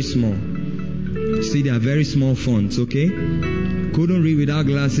are very small. See, they are very small fonts, okay? Couldn't read without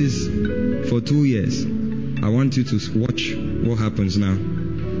glasses for 2 years. I want you to watch what happens now.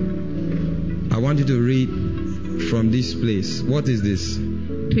 I want you to read from this place. What is this?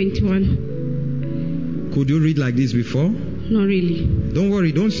 21. Could you read like this before? Not really. Don't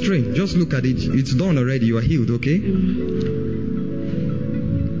worry, don't strain. Just look at it. It's done already. You are healed, okay?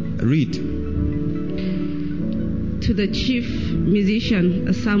 Read. To the chief musician,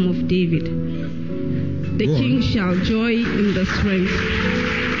 a psalm of David. The Go king on. shall joy in the strength.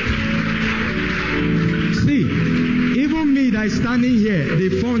 see, even me that is standing here,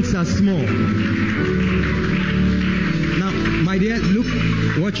 the fonts are small. Now, my dear, look,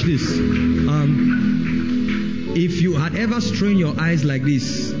 watch this. If you had ever strained your eyes like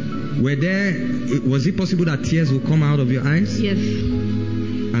this, was it possible that tears will come out of your eyes? Yes.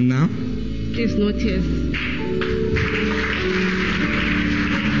 And now? There's no tears.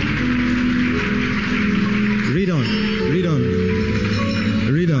 Read on.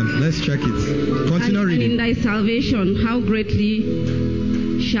 Let's check it. Continue reading. And in thy salvation, how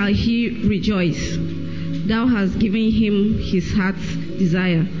greatly shall he rejoice? Thou hast given him his heart's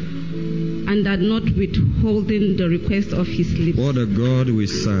desire, and that not withholding the request of his lips. What a God we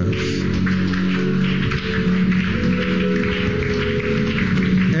serve.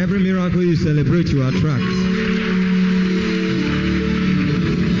 Every miracle you celebrate, you attract.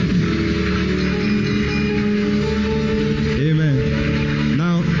 Amen.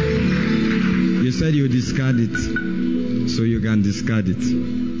 Now, you said you discard it, so you can discard it.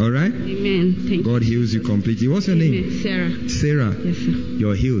 All right? Amen. Thank God you. heals you completely. What's your name? Sarah. Sarah. Yes, sir.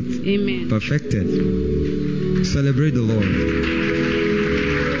 You're healed. Amen. Perfected. Celebrate the Lord.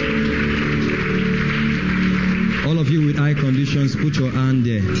 All of you with eye conditions, put your hand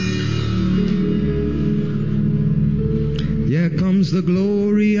there. Here comes the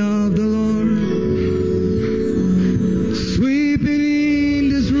glory of the Lord, sweeping in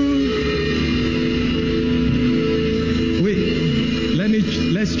this room.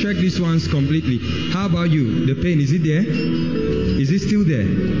 Let's check these ones completely. How about you? The pain, is it there? Is it still there?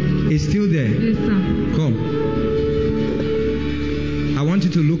 It's still there. Yes, sir. Come. I want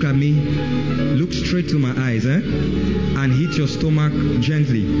you to look at me. Look straight to my eyes, and hit your stomach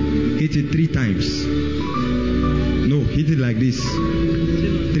gently. Hit it 3 times. No, hit it like this.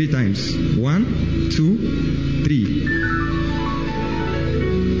 3 times. 1, 2, 3.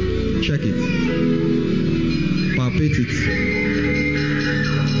 Check it. Palpate it.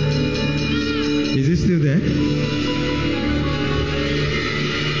 Is it still there?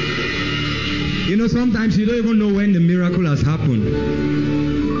 You know, sometimes you don't even know when the miracle has happened.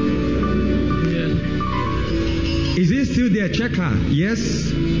 Yeah. Is it still there? Check her.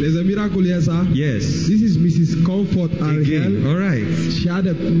 Yes? There's a miracle here, sir. Yes. This is Mrs. Comfort Again. Ariel. All right. She had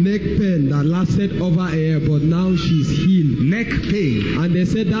a neck pain that lasted over a year, but now she's healed. Neck pain. And they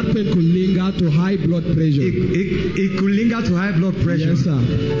said that pain could linger to high blood pressure. It could linger to high blood pressure. Yes, sir.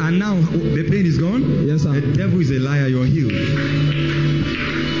 And now the pain is gone? Yes, sir. The devil is a liar. You're healed.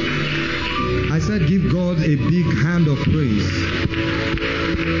 I said give God a big hand of praise.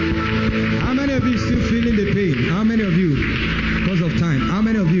 How many of you still feeling the pain? How many of you? Because of time. How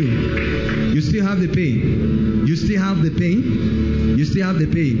many of you? You still have the pain? You still have the pain? You still have the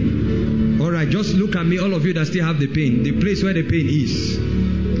pain? Alright, just look at me, all of you that still have the pain. The place where the pain is.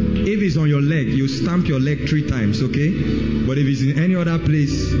 If it's on your leg, you stamp your leg 3 times, okay? But if it's in any other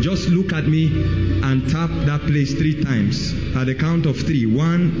place, just look at me and tap that place 3 times. At the count of 3.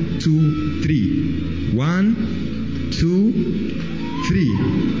 1, 2, 3. 1, 2, 3.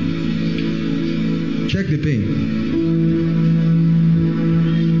 Check the pain.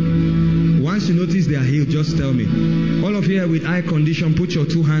 Once you notice they are healed, just tell me. All of you with eye condition, put your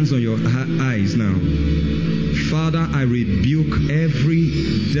 2 hands on your eyes now. Father, I rebuke every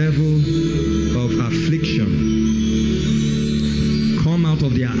devil of affliction. Come out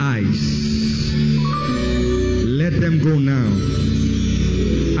of their eyes. Let them go now.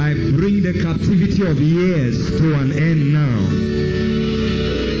 I bring the captivity of years to an end now.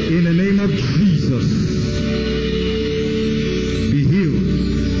 In the name of Jesus. Be healed.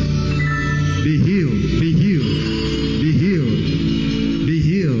 Be healed. Be healed. Be healed. Be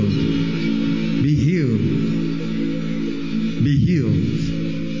healed. Be healed. Be healed.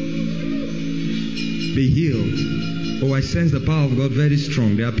 Be healed. Oh, I sense the power of God very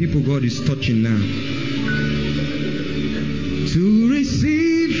strong. There are people God is touching now. To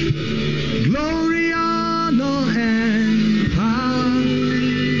receive glory, honor, and power.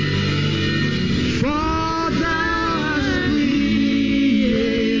 For thou hast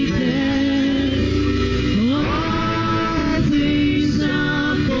created all things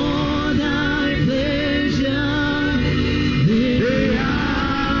are for thy pleasure. They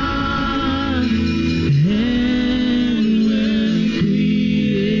are and were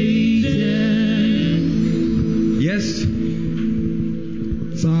created. Yes.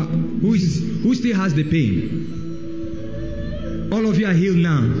 Sir, who still has the pain? All of you are healed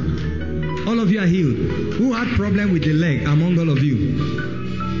now. All of you are healed. Who had problem with the leg among all of you?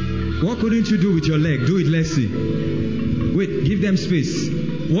 What couldn't you do with your leg? Do it, let's see. Wait, give them space.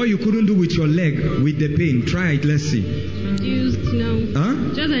 What you couldn't do with your leg with the pain, try it, let's see. Used now. Huh?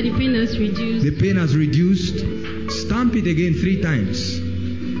 Just that the pain has reduced. The pain has reduced. Stamp it again 3 times.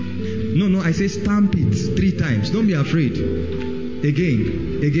 No, I say stamp it 3 times. Don't be afraid. Again.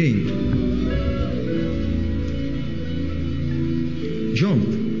 Jump.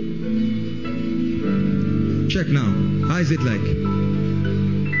 Check now. How is it like?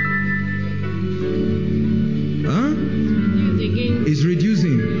 Huh? It's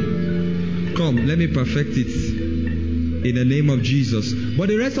reducing. Come, let me perfect it in the name of Jesus. But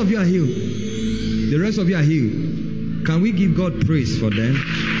the rest of you are healed. The rest of you are healed. Can we give God praise for them?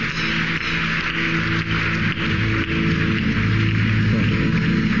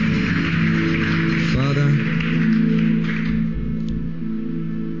 Father,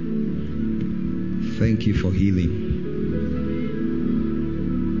 thank you for healing.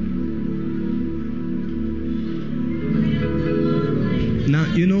 Now,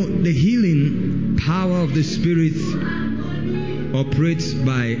 you know, the healing power of the Spirit operates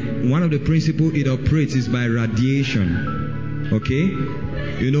by, one of the principles it operates is by radiation. Okay?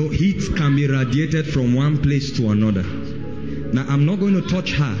 You know, heat can be radiated from one place to another. Now, I'm not going to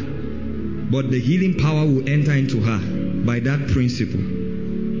touch her, but the healing power will enter into her by that principle.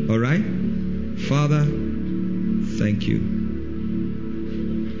 Alright? Father, thank you.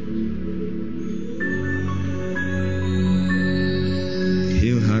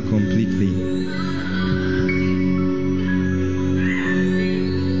 Heal her completely.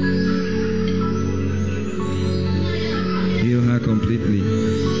 Heal her completely.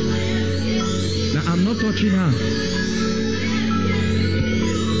 Now, I'm not touching her.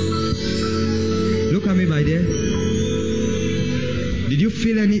 Look at me, my dear. Did you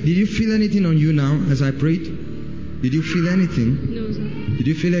feel anything on you now as I prayed? Did you feel anything? No, sir. Did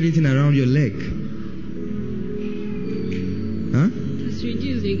you feel anything around your leg? Huh? It's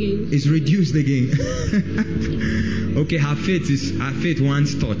reduced again. It's reduced again. Okay, her faith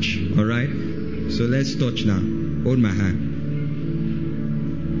wants touch. Alright? So let's touch now. Hold my hand.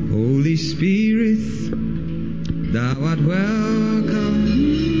 Holy Spirit, thou art welcome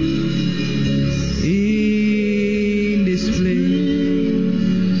in this place.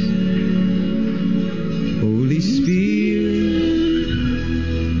 Holy Spirit,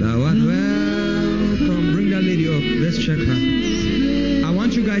 thou art welcome. Bring that lady up. Let's check her. I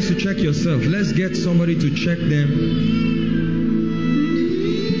want you guys to check yourself. Let's get somebody to check them.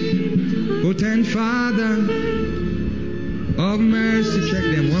 Potent Father of mercy, check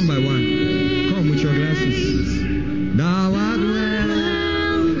them one by one. Come with your glasses. Thou art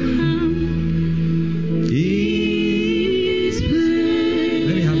welcome.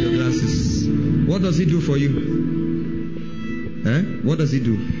 Let me have your glasses. What does it do for you? What does it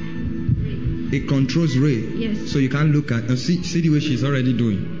do? It controls ray. Yes. So you can't look at and see the way she's already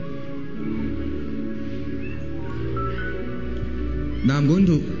doing. Now I'm going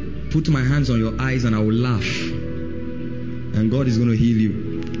to put my hands on your eyes and I will laugh. And God is going to heal you.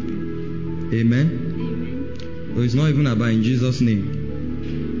 Amen. So it's not even about in Jesus' name.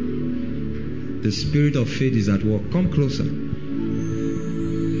 The spirit of faith is at work. Come closer.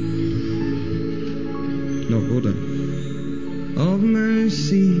 No, hold on. Of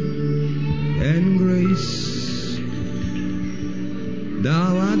mercy and grace,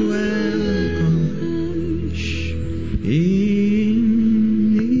 thou art welcome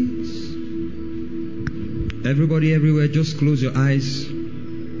in this. Everybody everywhere, just close your eyes.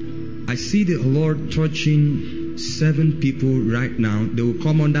 I see the Lord touching 7 people right now. They will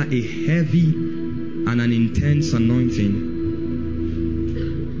come under a heavy and an intense anointing.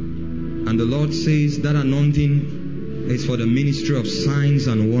 And the Lord says that anointing is for the ministry of signs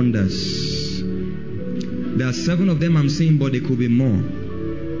and wonders. There are 7 of them I'm seeing, but there could be more.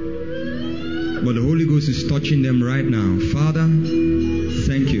 But the Holy Ghost is touching them right now. Father,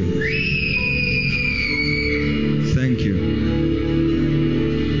 thank you. Thank you.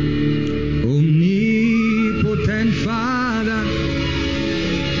 Omnipotent Father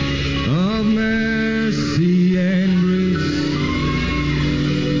of mercy and grace,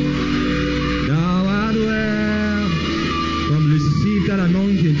 thou art welcome. Receive that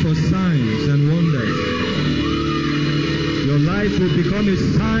anointing for signs and wonders. Your life will become a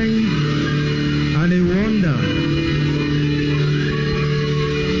sign and a wonder.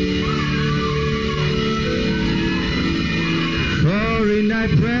 For in thy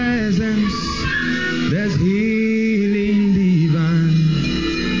presence there's healing divine.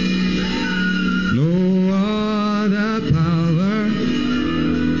 No other power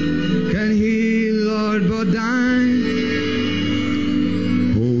can heal, Lord, but thine.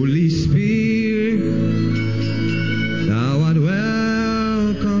 Holy Spirit, thou art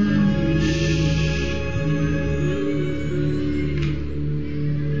welcome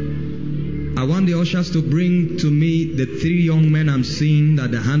ushers to bring to me the 3 young men I'm seeing that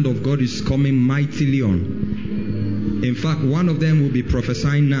the hand of God is coming mightily on. In fact, one of them will be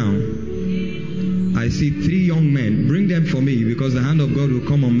prophesying now. I see 3 young men. Bring them for me, because the hand of God will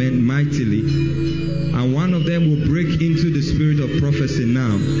come on men mightily. And one of them will break into the spirit of prophecy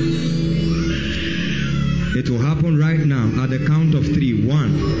now. It will happen right now at the count of 3.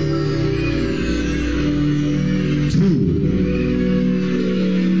 1, 2.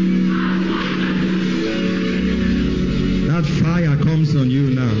 That fire comes on you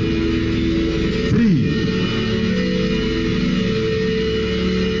now. 3.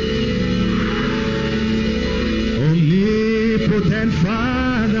 Omnipotent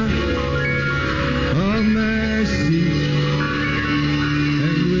Father of mercy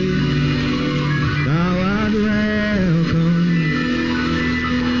and grace, thou art welcome.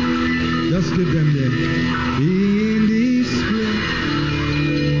 Just give them there. In this place.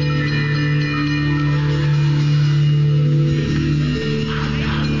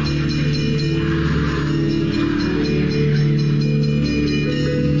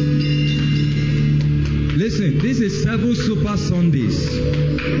 Listen, this is 7 Super Sundays.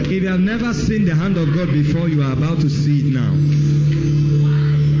 If you have never seen the hand of God before, you are about to see it now.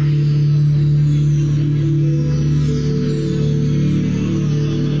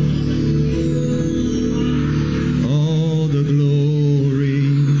 All the glory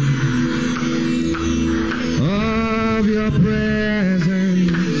of your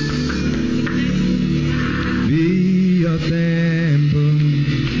presence be your temple.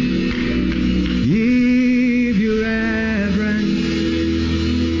 Give you reverence.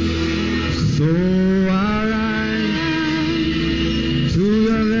 So arise to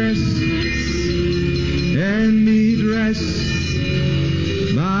your rest and meet rest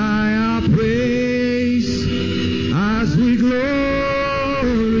by our praise as we glory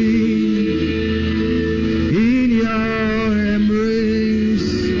in your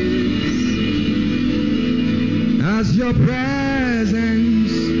embrace, as your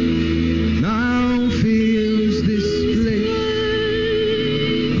presence now fills this place.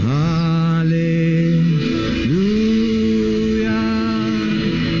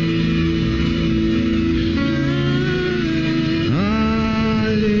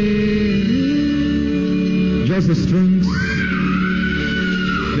 Just the strings.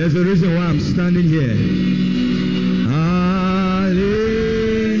 There's a reason why I'm standing here.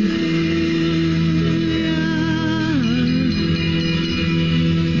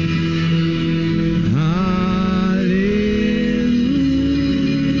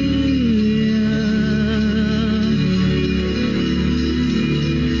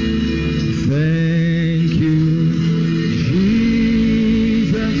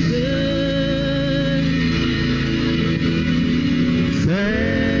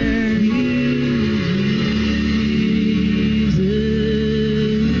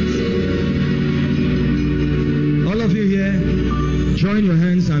 Join your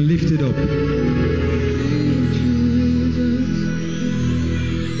hands and lift it up.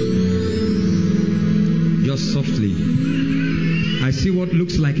 Just softly. I see what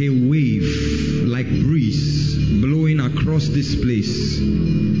looks like a wave, like breeze, blowing across this place.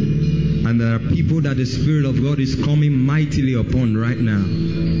 And there are people that the Spirit of God is coming mightily upon right now.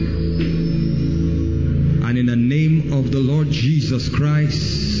 And in the name of the Lord Jesus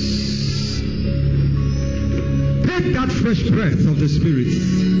Christ, take that fresh breath of the Spirit.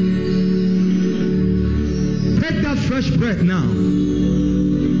 Take that fresh breath now.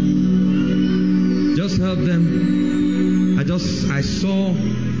 Just help them. I saw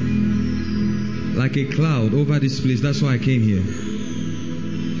like a cloud over this place. That's why I came here.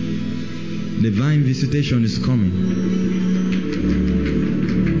 Divine visitation is coming.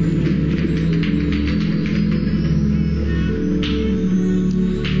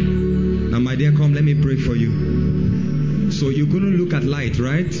 Now, my dear, come, let me pray for you. So you couldn't look at light,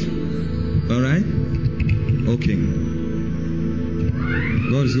 right? All right? Okay.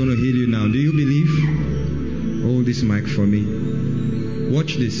 God is going to heal you now. Do you believe? Hold this mic for me.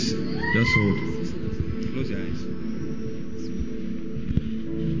 Watch this. Just hold. Close your eyes.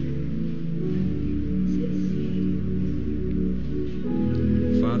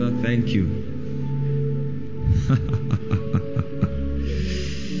 Father, thank you.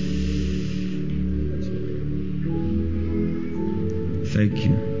 Thank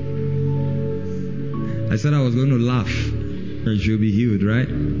you. I said I was going to laugh and she'll be healed, right?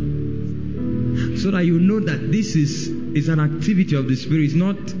 So that you know that this is an activity of the Spirit. It's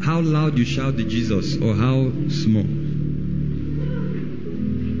not how loud you shout to Jesus or how small.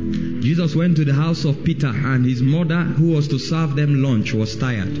 Jesus went to the house of Peter, and his mother, who was to serve them lunch, was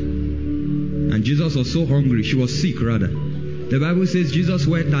tired. And Jesus was so hungry. She was sick rather. The Bible says Jesus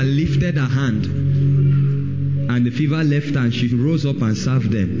went and lifted her hand. And the fever left her and she rose up and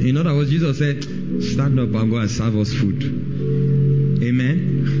served them. In other words, Jesus said, stand up and go and serve us food.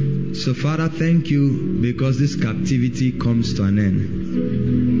 Amen. So Father, thank you because this captivity comes to an end.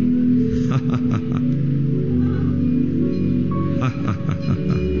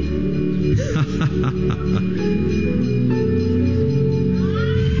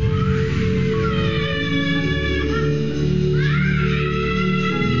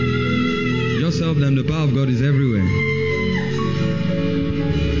 Just help them. The power of God is everywhere.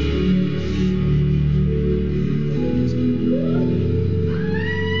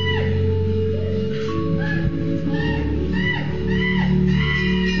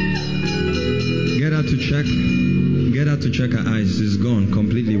 Get her to check her eyes. It's gone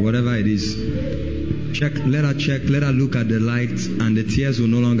completely. Whatever it is. Check. Let her look at the light and the tears will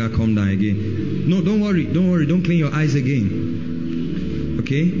no longer come down again. No, don't worry. Don't clean your eyes again.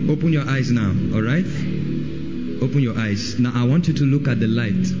 Okay? Open your eyes now. Alright? Open your eyes. Now I want you to look at the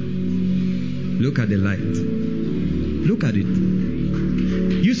light. Look at the light. Look at it.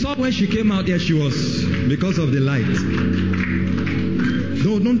 You saw when she came out there, she was because of the light.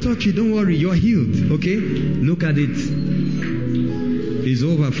 No, don't touch it. Don't worry. You're healed. Okay? Look at it. It's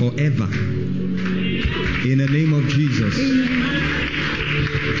over forever. In the name of Jesus.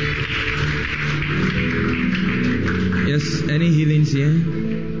 Yes. Any healings here?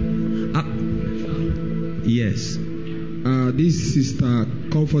 Yes. This sister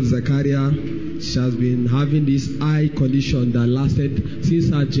Comfort Zakaria. She has been having this eye condition that lasted since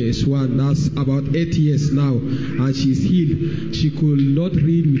her JS1. That's about 8 years now, and she's healed. She could not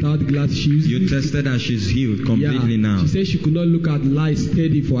read without glasses. You tested and she's healed completely now. She said she could not look at light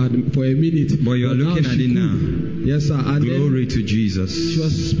steady for a minute. But you're looking at it now. Yes, sir. And glory to Jesus. She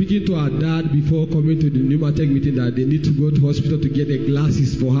was speaking to her dad before coming to the Pneumatech meeting that they need to go to hospital to get the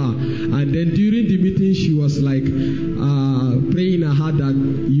glasses for her. And then during the meeting, she was like praying in her heart that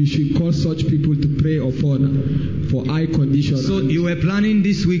you should call such people to pray upon for eye condition. So you were planning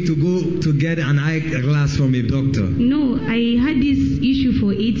this week to go to get an eye glass from a doctor? No, I had this issue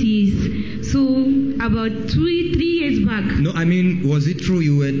for 8 years. So about 3 years back. No, I mean, was it true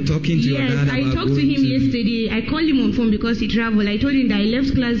you were talking to your dad about I talked to him yesterday. I called him on phone because he traveled. I told him that I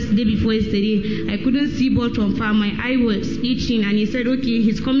left class the day before yesterday. I couldn't see both from far. My eye was itching, and he said, okay,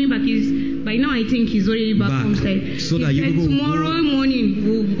 he's coming back. By now I think he's already back home side. So that you will tomorrow morning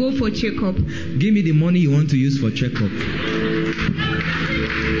we'll go for checkup. Give me the money you want to use for checkup.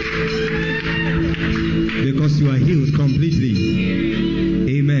 Because you are healed completely.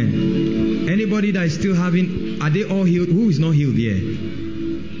 Amen. Anybody that is still having, are they all healed? Who is not healed here?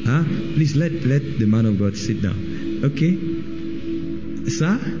 Huh? Please let the man of God sit down. Okay?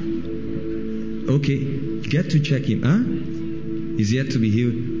 Sir? Okay. Get to check him. Huh? He's yet to be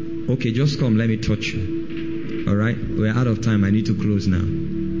healed. Okay, just come. Let me touch you. Alright? We're out of time. I need to close now.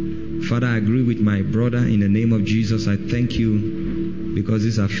 Father, I agree with my brother in the name of Jesus. I thank you because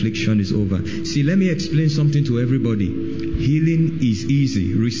this affliction is over. See, let me explain something to everybody. Healing is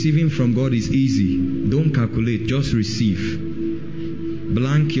easy. Receiving from God is easy. Don't calculate. Just receive.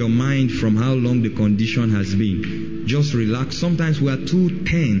 Blank your mind from how long the condition has been. Just relax. Sometimes we are too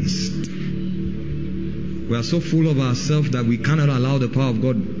tensed. We are so full of ourselves that we cannot allow the power of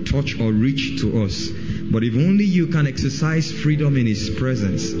God touch or reach to us. But if only you can exercise freedom in His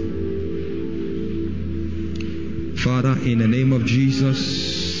presence. Father, in the name of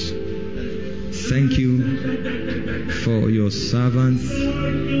Jesus, thank you for your servant.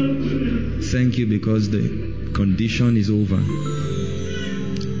 Thank you because the condition is over.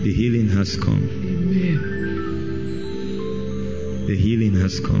 The healing has come. Amen. The healing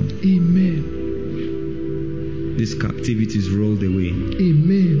has come. Amen. This captivity is rolled away.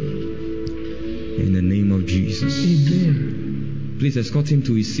 Amen. In the name of Jesus. Amen. Please escort him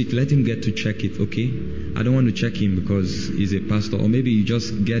to his seat. Let him get to check it, okay? I don't want to check him because he's a pastor. Or maybe you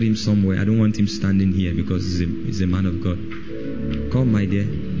just get him somewhere. I don't want him standing here because he's a man of God. Come, my dear.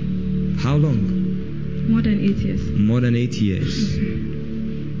 How long? More than 8 years. More than 8 years.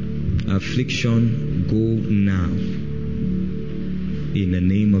 Affliction, go now. In the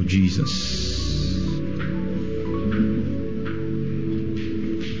name of Jesus.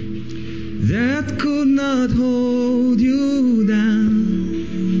 That could not hold you down.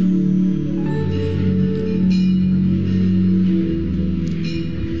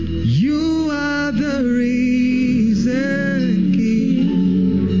 You are the risen King.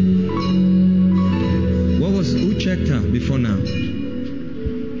 Who checked her before now?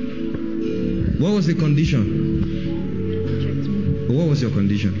 What was the condition? What was your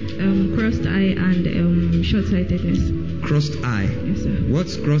condition? Crossed eye and short-sightedness. Crossed eye. Yes, sir.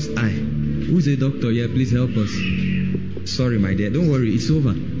 What's crossed eye? Who's a doctor here? Please help us. Sorry, my dear. Don't worry. It's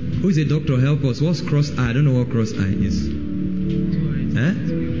over. Who's a doctor? Help us. What's crossed eye? I don't know what crossed eye is.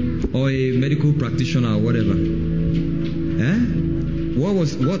 Or a medical practitioner or whatever.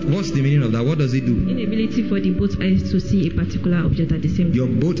 What's the meaning of that? What does it do? Inability for the both eyes to see a particular object at the same time. Your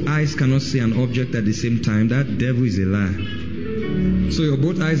both eyes cannot see an object at the same time. That devil is a liar. So your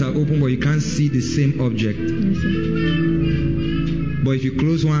both eyes are open, but you can't see the same object. Yes, sir. But if you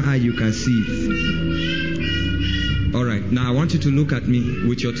close one eye, you can see it. All right. Now I want you to look at me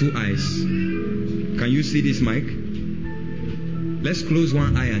with your two eyes. Can you see this mic? Let's close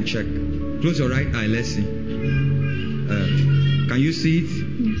one eye and check. Close your right eye. Let's see. Can you see it?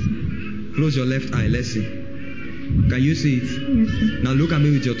 Yes, sir. Close your left eye. Let's see. Can you see it? Yes, sir. Now look at me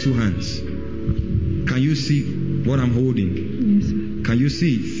with your two hands. Can you see what I'm holding? Yes, sir. Can you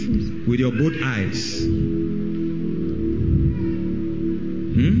see it? Yes, sir. With your both eyes?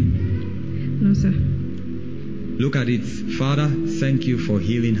 No, sir. Look at it. Father, thank you for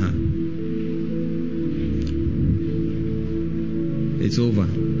healing her. It's over.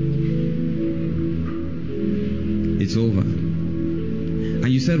 It's over. And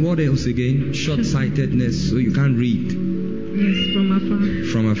you said what else again? Short-sightedness, so you can't read. Yes, from afar.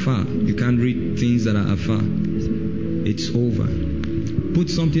 From afar. You can't read things that are afar. Yes, sir. It's over. Put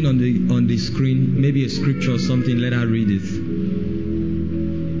something on the screen, maybe a scripture or something, let her read it.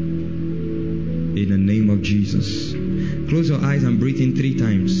 In the name of Jesus. Close your eyes and breathe in 3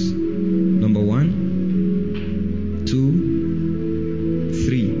 times. Number 1, 2,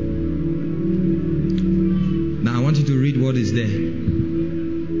 3. Now I want you to read what is there.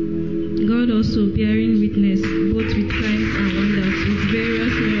 God also bearing witness both with signs and wonders, with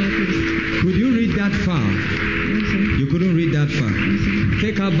various miracles. Could you read that far? Yes, sir. You couldn't read that far. Yes, sir.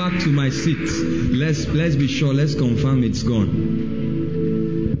 Take her back to my seat. Let's be sure. Let's confirm it's gone.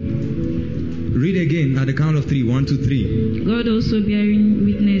 Read again at the count of 3. 1, 2, 3. God also bearing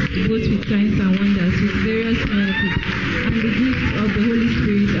witness both with signs and wonders, with various miracles, and the gift of the Holy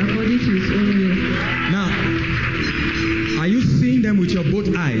Spirit according to His own will. Now, are you seeing them with your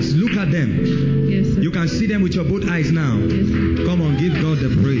both eyes? Look at them. Yes, sir. You can see them with your both eyes now. Yes, sir. Come on, give God the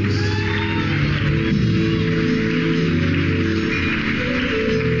praise.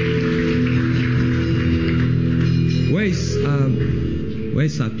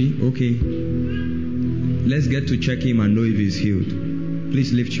 Where's Sapi? Okay. Let's get to check him and know if he's healed.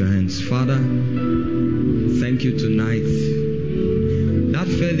 Please lift your hands. Father, thank you tonight. That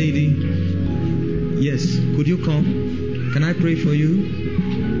fair lady, yes, could you come? Can I pray for you?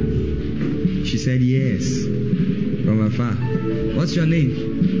 She said yes. From afar. What's your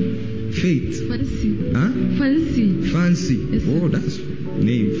name? Faith. Fancy. Huh? Fancy. Fancy. Yes, Oh, that's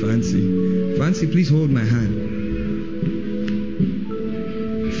name, Fancy. Fancy, please hold my hand.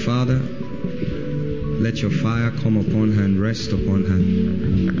 Father, let your fire come upon her and rest upon her.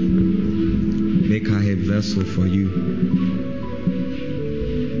 Make her a vessel for you.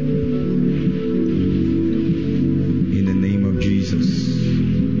 In the name of Jesus.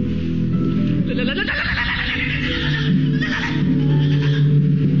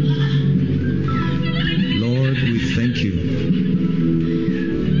 Lord, we thank you.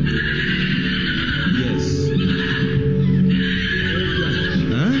 Yes.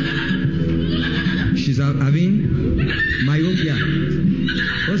 Huh? She's having myopia.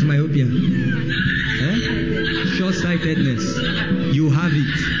 What's myopia? Short-sightedness. You have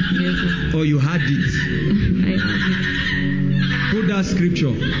it. Yes, sir. Or you had it. I have it. Put that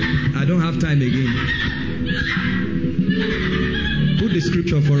scripture. I don't have time again. Put the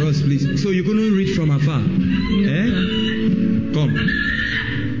scripture for us, please. So you couldn't read from afar. Yes, sir. Come.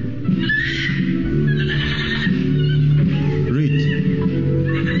 Read.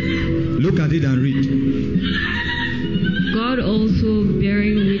 Look at it and read. God also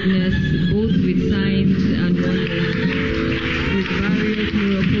bearing witness both with signs and wonders, with various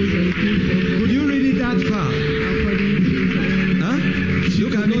miracles and gifts of the Could you read it that far? according to His own. Huh?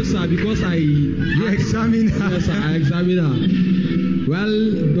 Look at No, it. sir, because You examine her. yes, sir, I examined her. Well,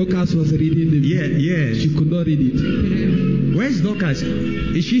 Dorcas was reading the Yeah. She could not read it. Where's Dorcas?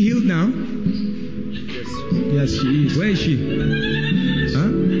 Is she healed now? Yes, she is. Where is she? Huh?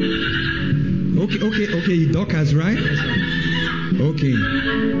 Okay. Dorcas, right? Okay.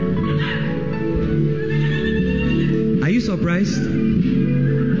 Are you surprised?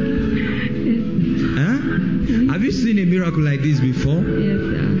 Huh? Have you seen a miracle like this before? Yes,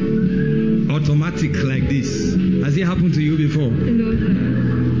 sir. Automatic like this. Has it happened to you before? No, sir.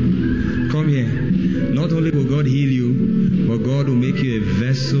 Come here. Not only will God heal you, but God will make you a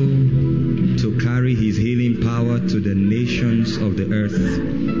vessel to carry His healing power to the nations of the earth.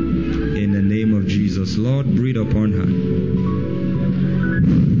 In the name of Jesus. Lord, breathe upon her.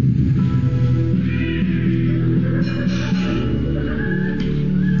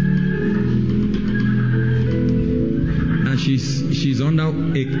 She's under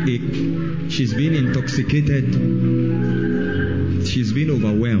she's been intoxicated. She's been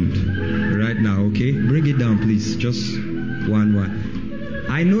overwhelmed right now, okay? Bring it down, please. Just one.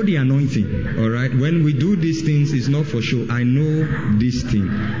 I know the anointing, all right? When we do these things, it's not for show. I know this thing.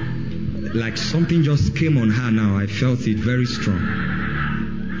 Like something just came on her now. I felt it very strong.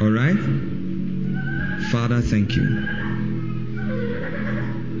 All right? Father, thank you.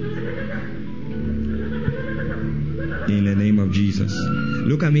 In the name of Jesus.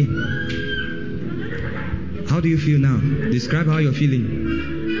 Look at me. How do you feel now? Describe how you're feeling.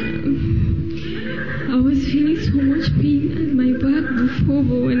 I was feeling so much pain at my back before,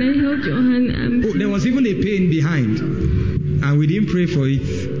 but when I held your hand, there was even a pain behind, and we didn't pray for it.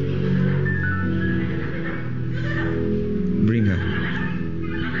 Bring her.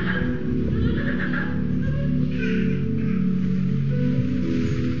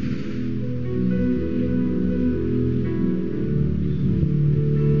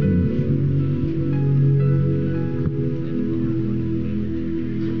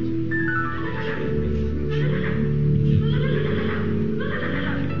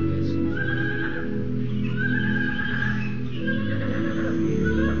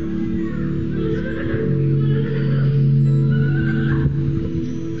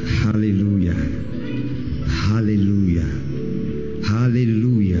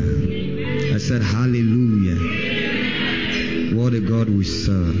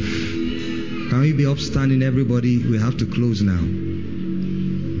 Standing, everybody, we have to close now.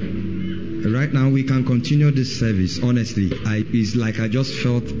 Right now we can continue this service. Honestly, it's like I just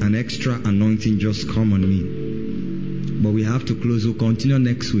felt an extra anointing just come on me, but we have to close. We'll continue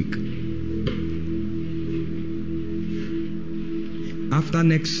next week. After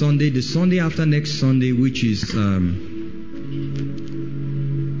next Sunday, the Sunday after next Sunday, which is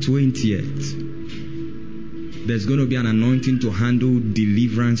 20th, there's going to be an anointing to handle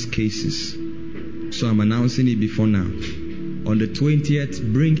deliverance cases. So I'm announcing it before now. On the 20th,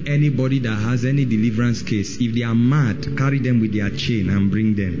 bring anybody that has any deliverance case. If they are mad, carry them with their chain and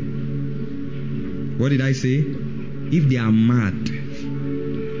bring them. What did I say? If they are mad,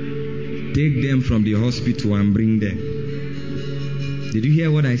 take them from the hospital and bring them. Did you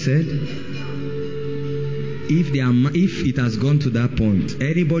hear what I said? If it has gone to that point,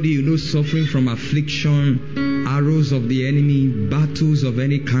 anybody you know suffering from affliction, arrows of the enemy, battles of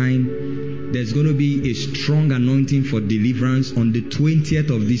any kind, there's going to be a strong anointing for deliverance on the 20th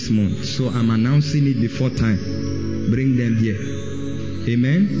of this month. So I'm announcing it before time. Bring them here.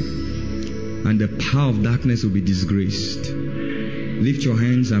 Amen. And the power of darkness will be disgraced. Lift your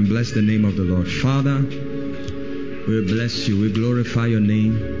hands and bless the name of the Lord. Father, we bless you. We glorify your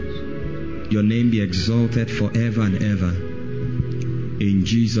name. Your name be exalted forever and ever. In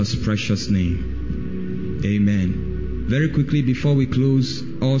Jesus' precious name. Amen. Very quickly before we close,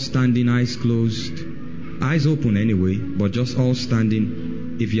 all standing, eyes closed, eyes open anyway, but just all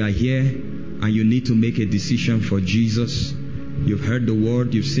standing. If you are here and you need to make a decision for Jesus, you've heard the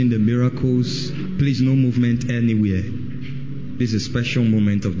word, you've seen the miracles, please no movement anywhere. This is a special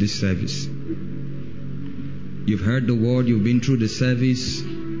moment of this service. You've heard the word, you've been through the service,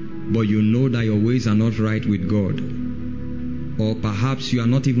 but you know that your ways are not right with God. Or perhaps you are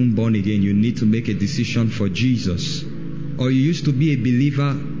not even born again, you need to make a decision for Jesus. Or you used to be a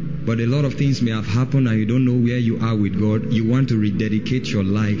believer, but a lot of things may have happened and you don't know where you are with God. You want to rededicate your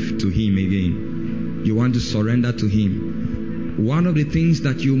life to Him again. You want to surrender to Him. One of the things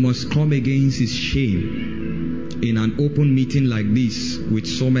that you must come against is shame. In an open meeting like this with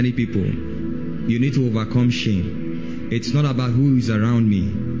so many people, you need to overcome shame. It's not about who is around me.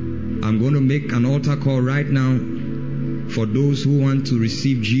 I'm going to make an altar call right now for those who want to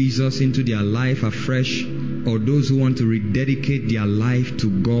receive Jesus into their life afresh, or those who want to rededicate their life to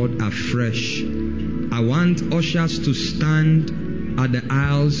God afresh. I want ushers to stand at the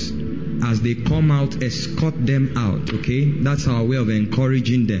aisles as they come out, escort them out, okay? That's our way of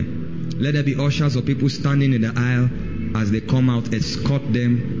encouraging them. Let there be ushers or people standing in the aisle as they come out, escort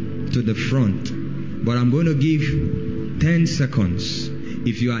them to the front. But I'm going to give 10 seconds.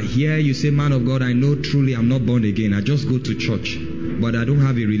 If you are here, you say, man of God, I know truly I'm not born again. I just go to church, but I don't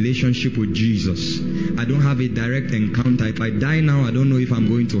have a relationship with Jesus. I don't have a direct encounter. If I die now, I don't know if I'm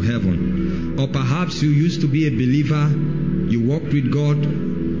going to heaven. Or perhaps you used to be a believer, you walked with God,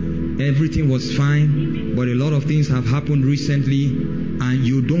 everything was fine, but a lot of things have happened recently and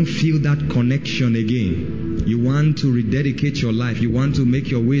you don't feel that connection again. You want to rededicate your life. You want to make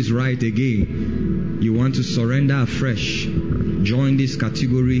your ways right again. You want to surrender afresh. Join this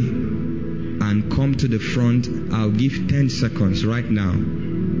category and come to the front. I'll give 10 seconds right now.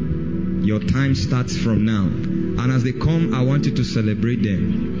 Your time starts from now. And as they come, I want you to celebrate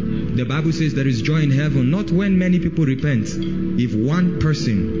them. The Bible says there is joy in heaven, not when many people repent. If one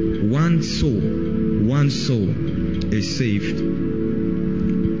person, one soul is saved.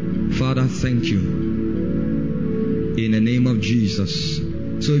 Father, thank you. In the name of Jesus.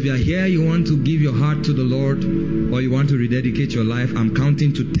 So if you are here, you want to give your heart to the Lord, or you want to rededicate your life, I'm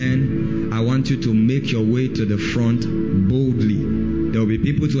counting to 10. I want you to make your way to the front boldly. There will be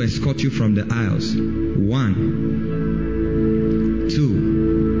people to escort you from the aisles. 1,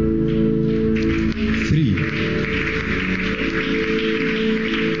 2, 3,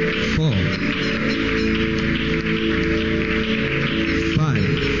 4,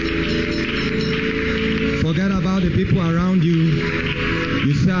 5. Forget about the people around you.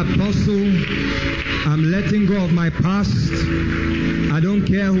 You say, Apostle, I'm letting go of my past. I don't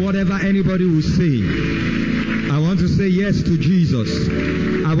care whatever anybody will say. I want to say yes to Jesus.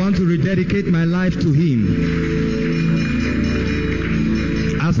 I want to rededicate my life to Him.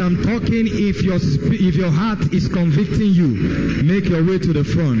 As I'm talking, if your heart is convicting you, make your way to the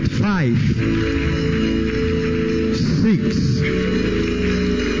front. 5,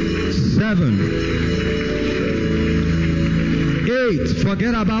 6, 7, 8.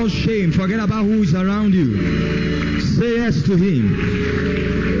 Forget about shame. Forget about who is around you. Say yes to Him.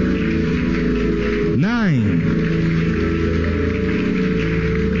 9.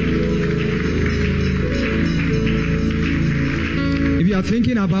 If you are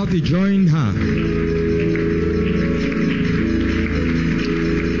thinking about it, join her.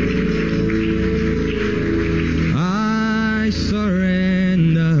 I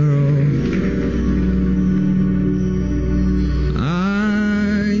surrender all.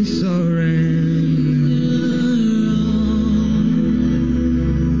 I surrender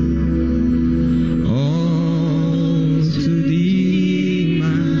all to Thee,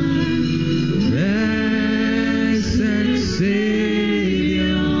 my blessed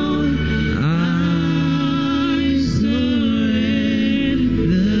Savior. I surrender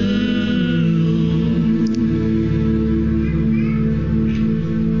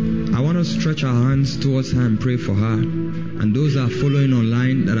all. I want to stretch our hands towards her and pray for her. And those that are following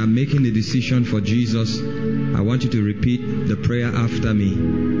online that are making the decision for Jesus, I want you to repeat the prayer after me.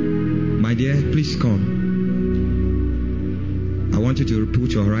 My dear, please come. I want you to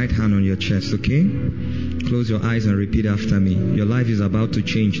put your right hand on your chest, okay? Close your eyes and repeat after me. Your life is about to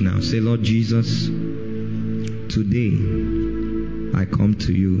change now. Say, Lord Jesus, today I come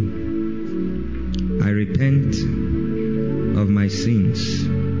to you. I repent of my sins.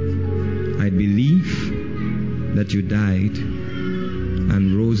 I believe that you died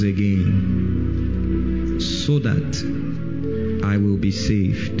and rose again so that I will be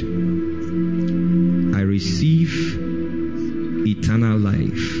saved. I receive eternal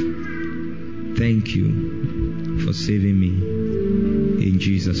life. Thank you for saving me. In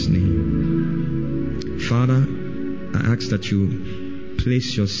Jesus' name. Father, I ask that you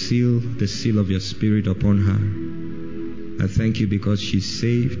place your seal, the seal of your Spirit upon her. I thank you because she's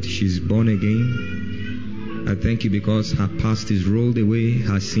saved, she's born again. I thank you because her past is rolled away,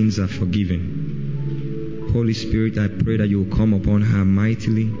 her sins are forgiven. Holy Spirit, I pray that you will come upon her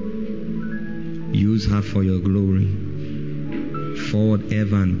mightily. Use her for your glory. Forward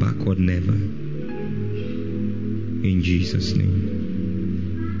ever and backward never. In Jesus' name.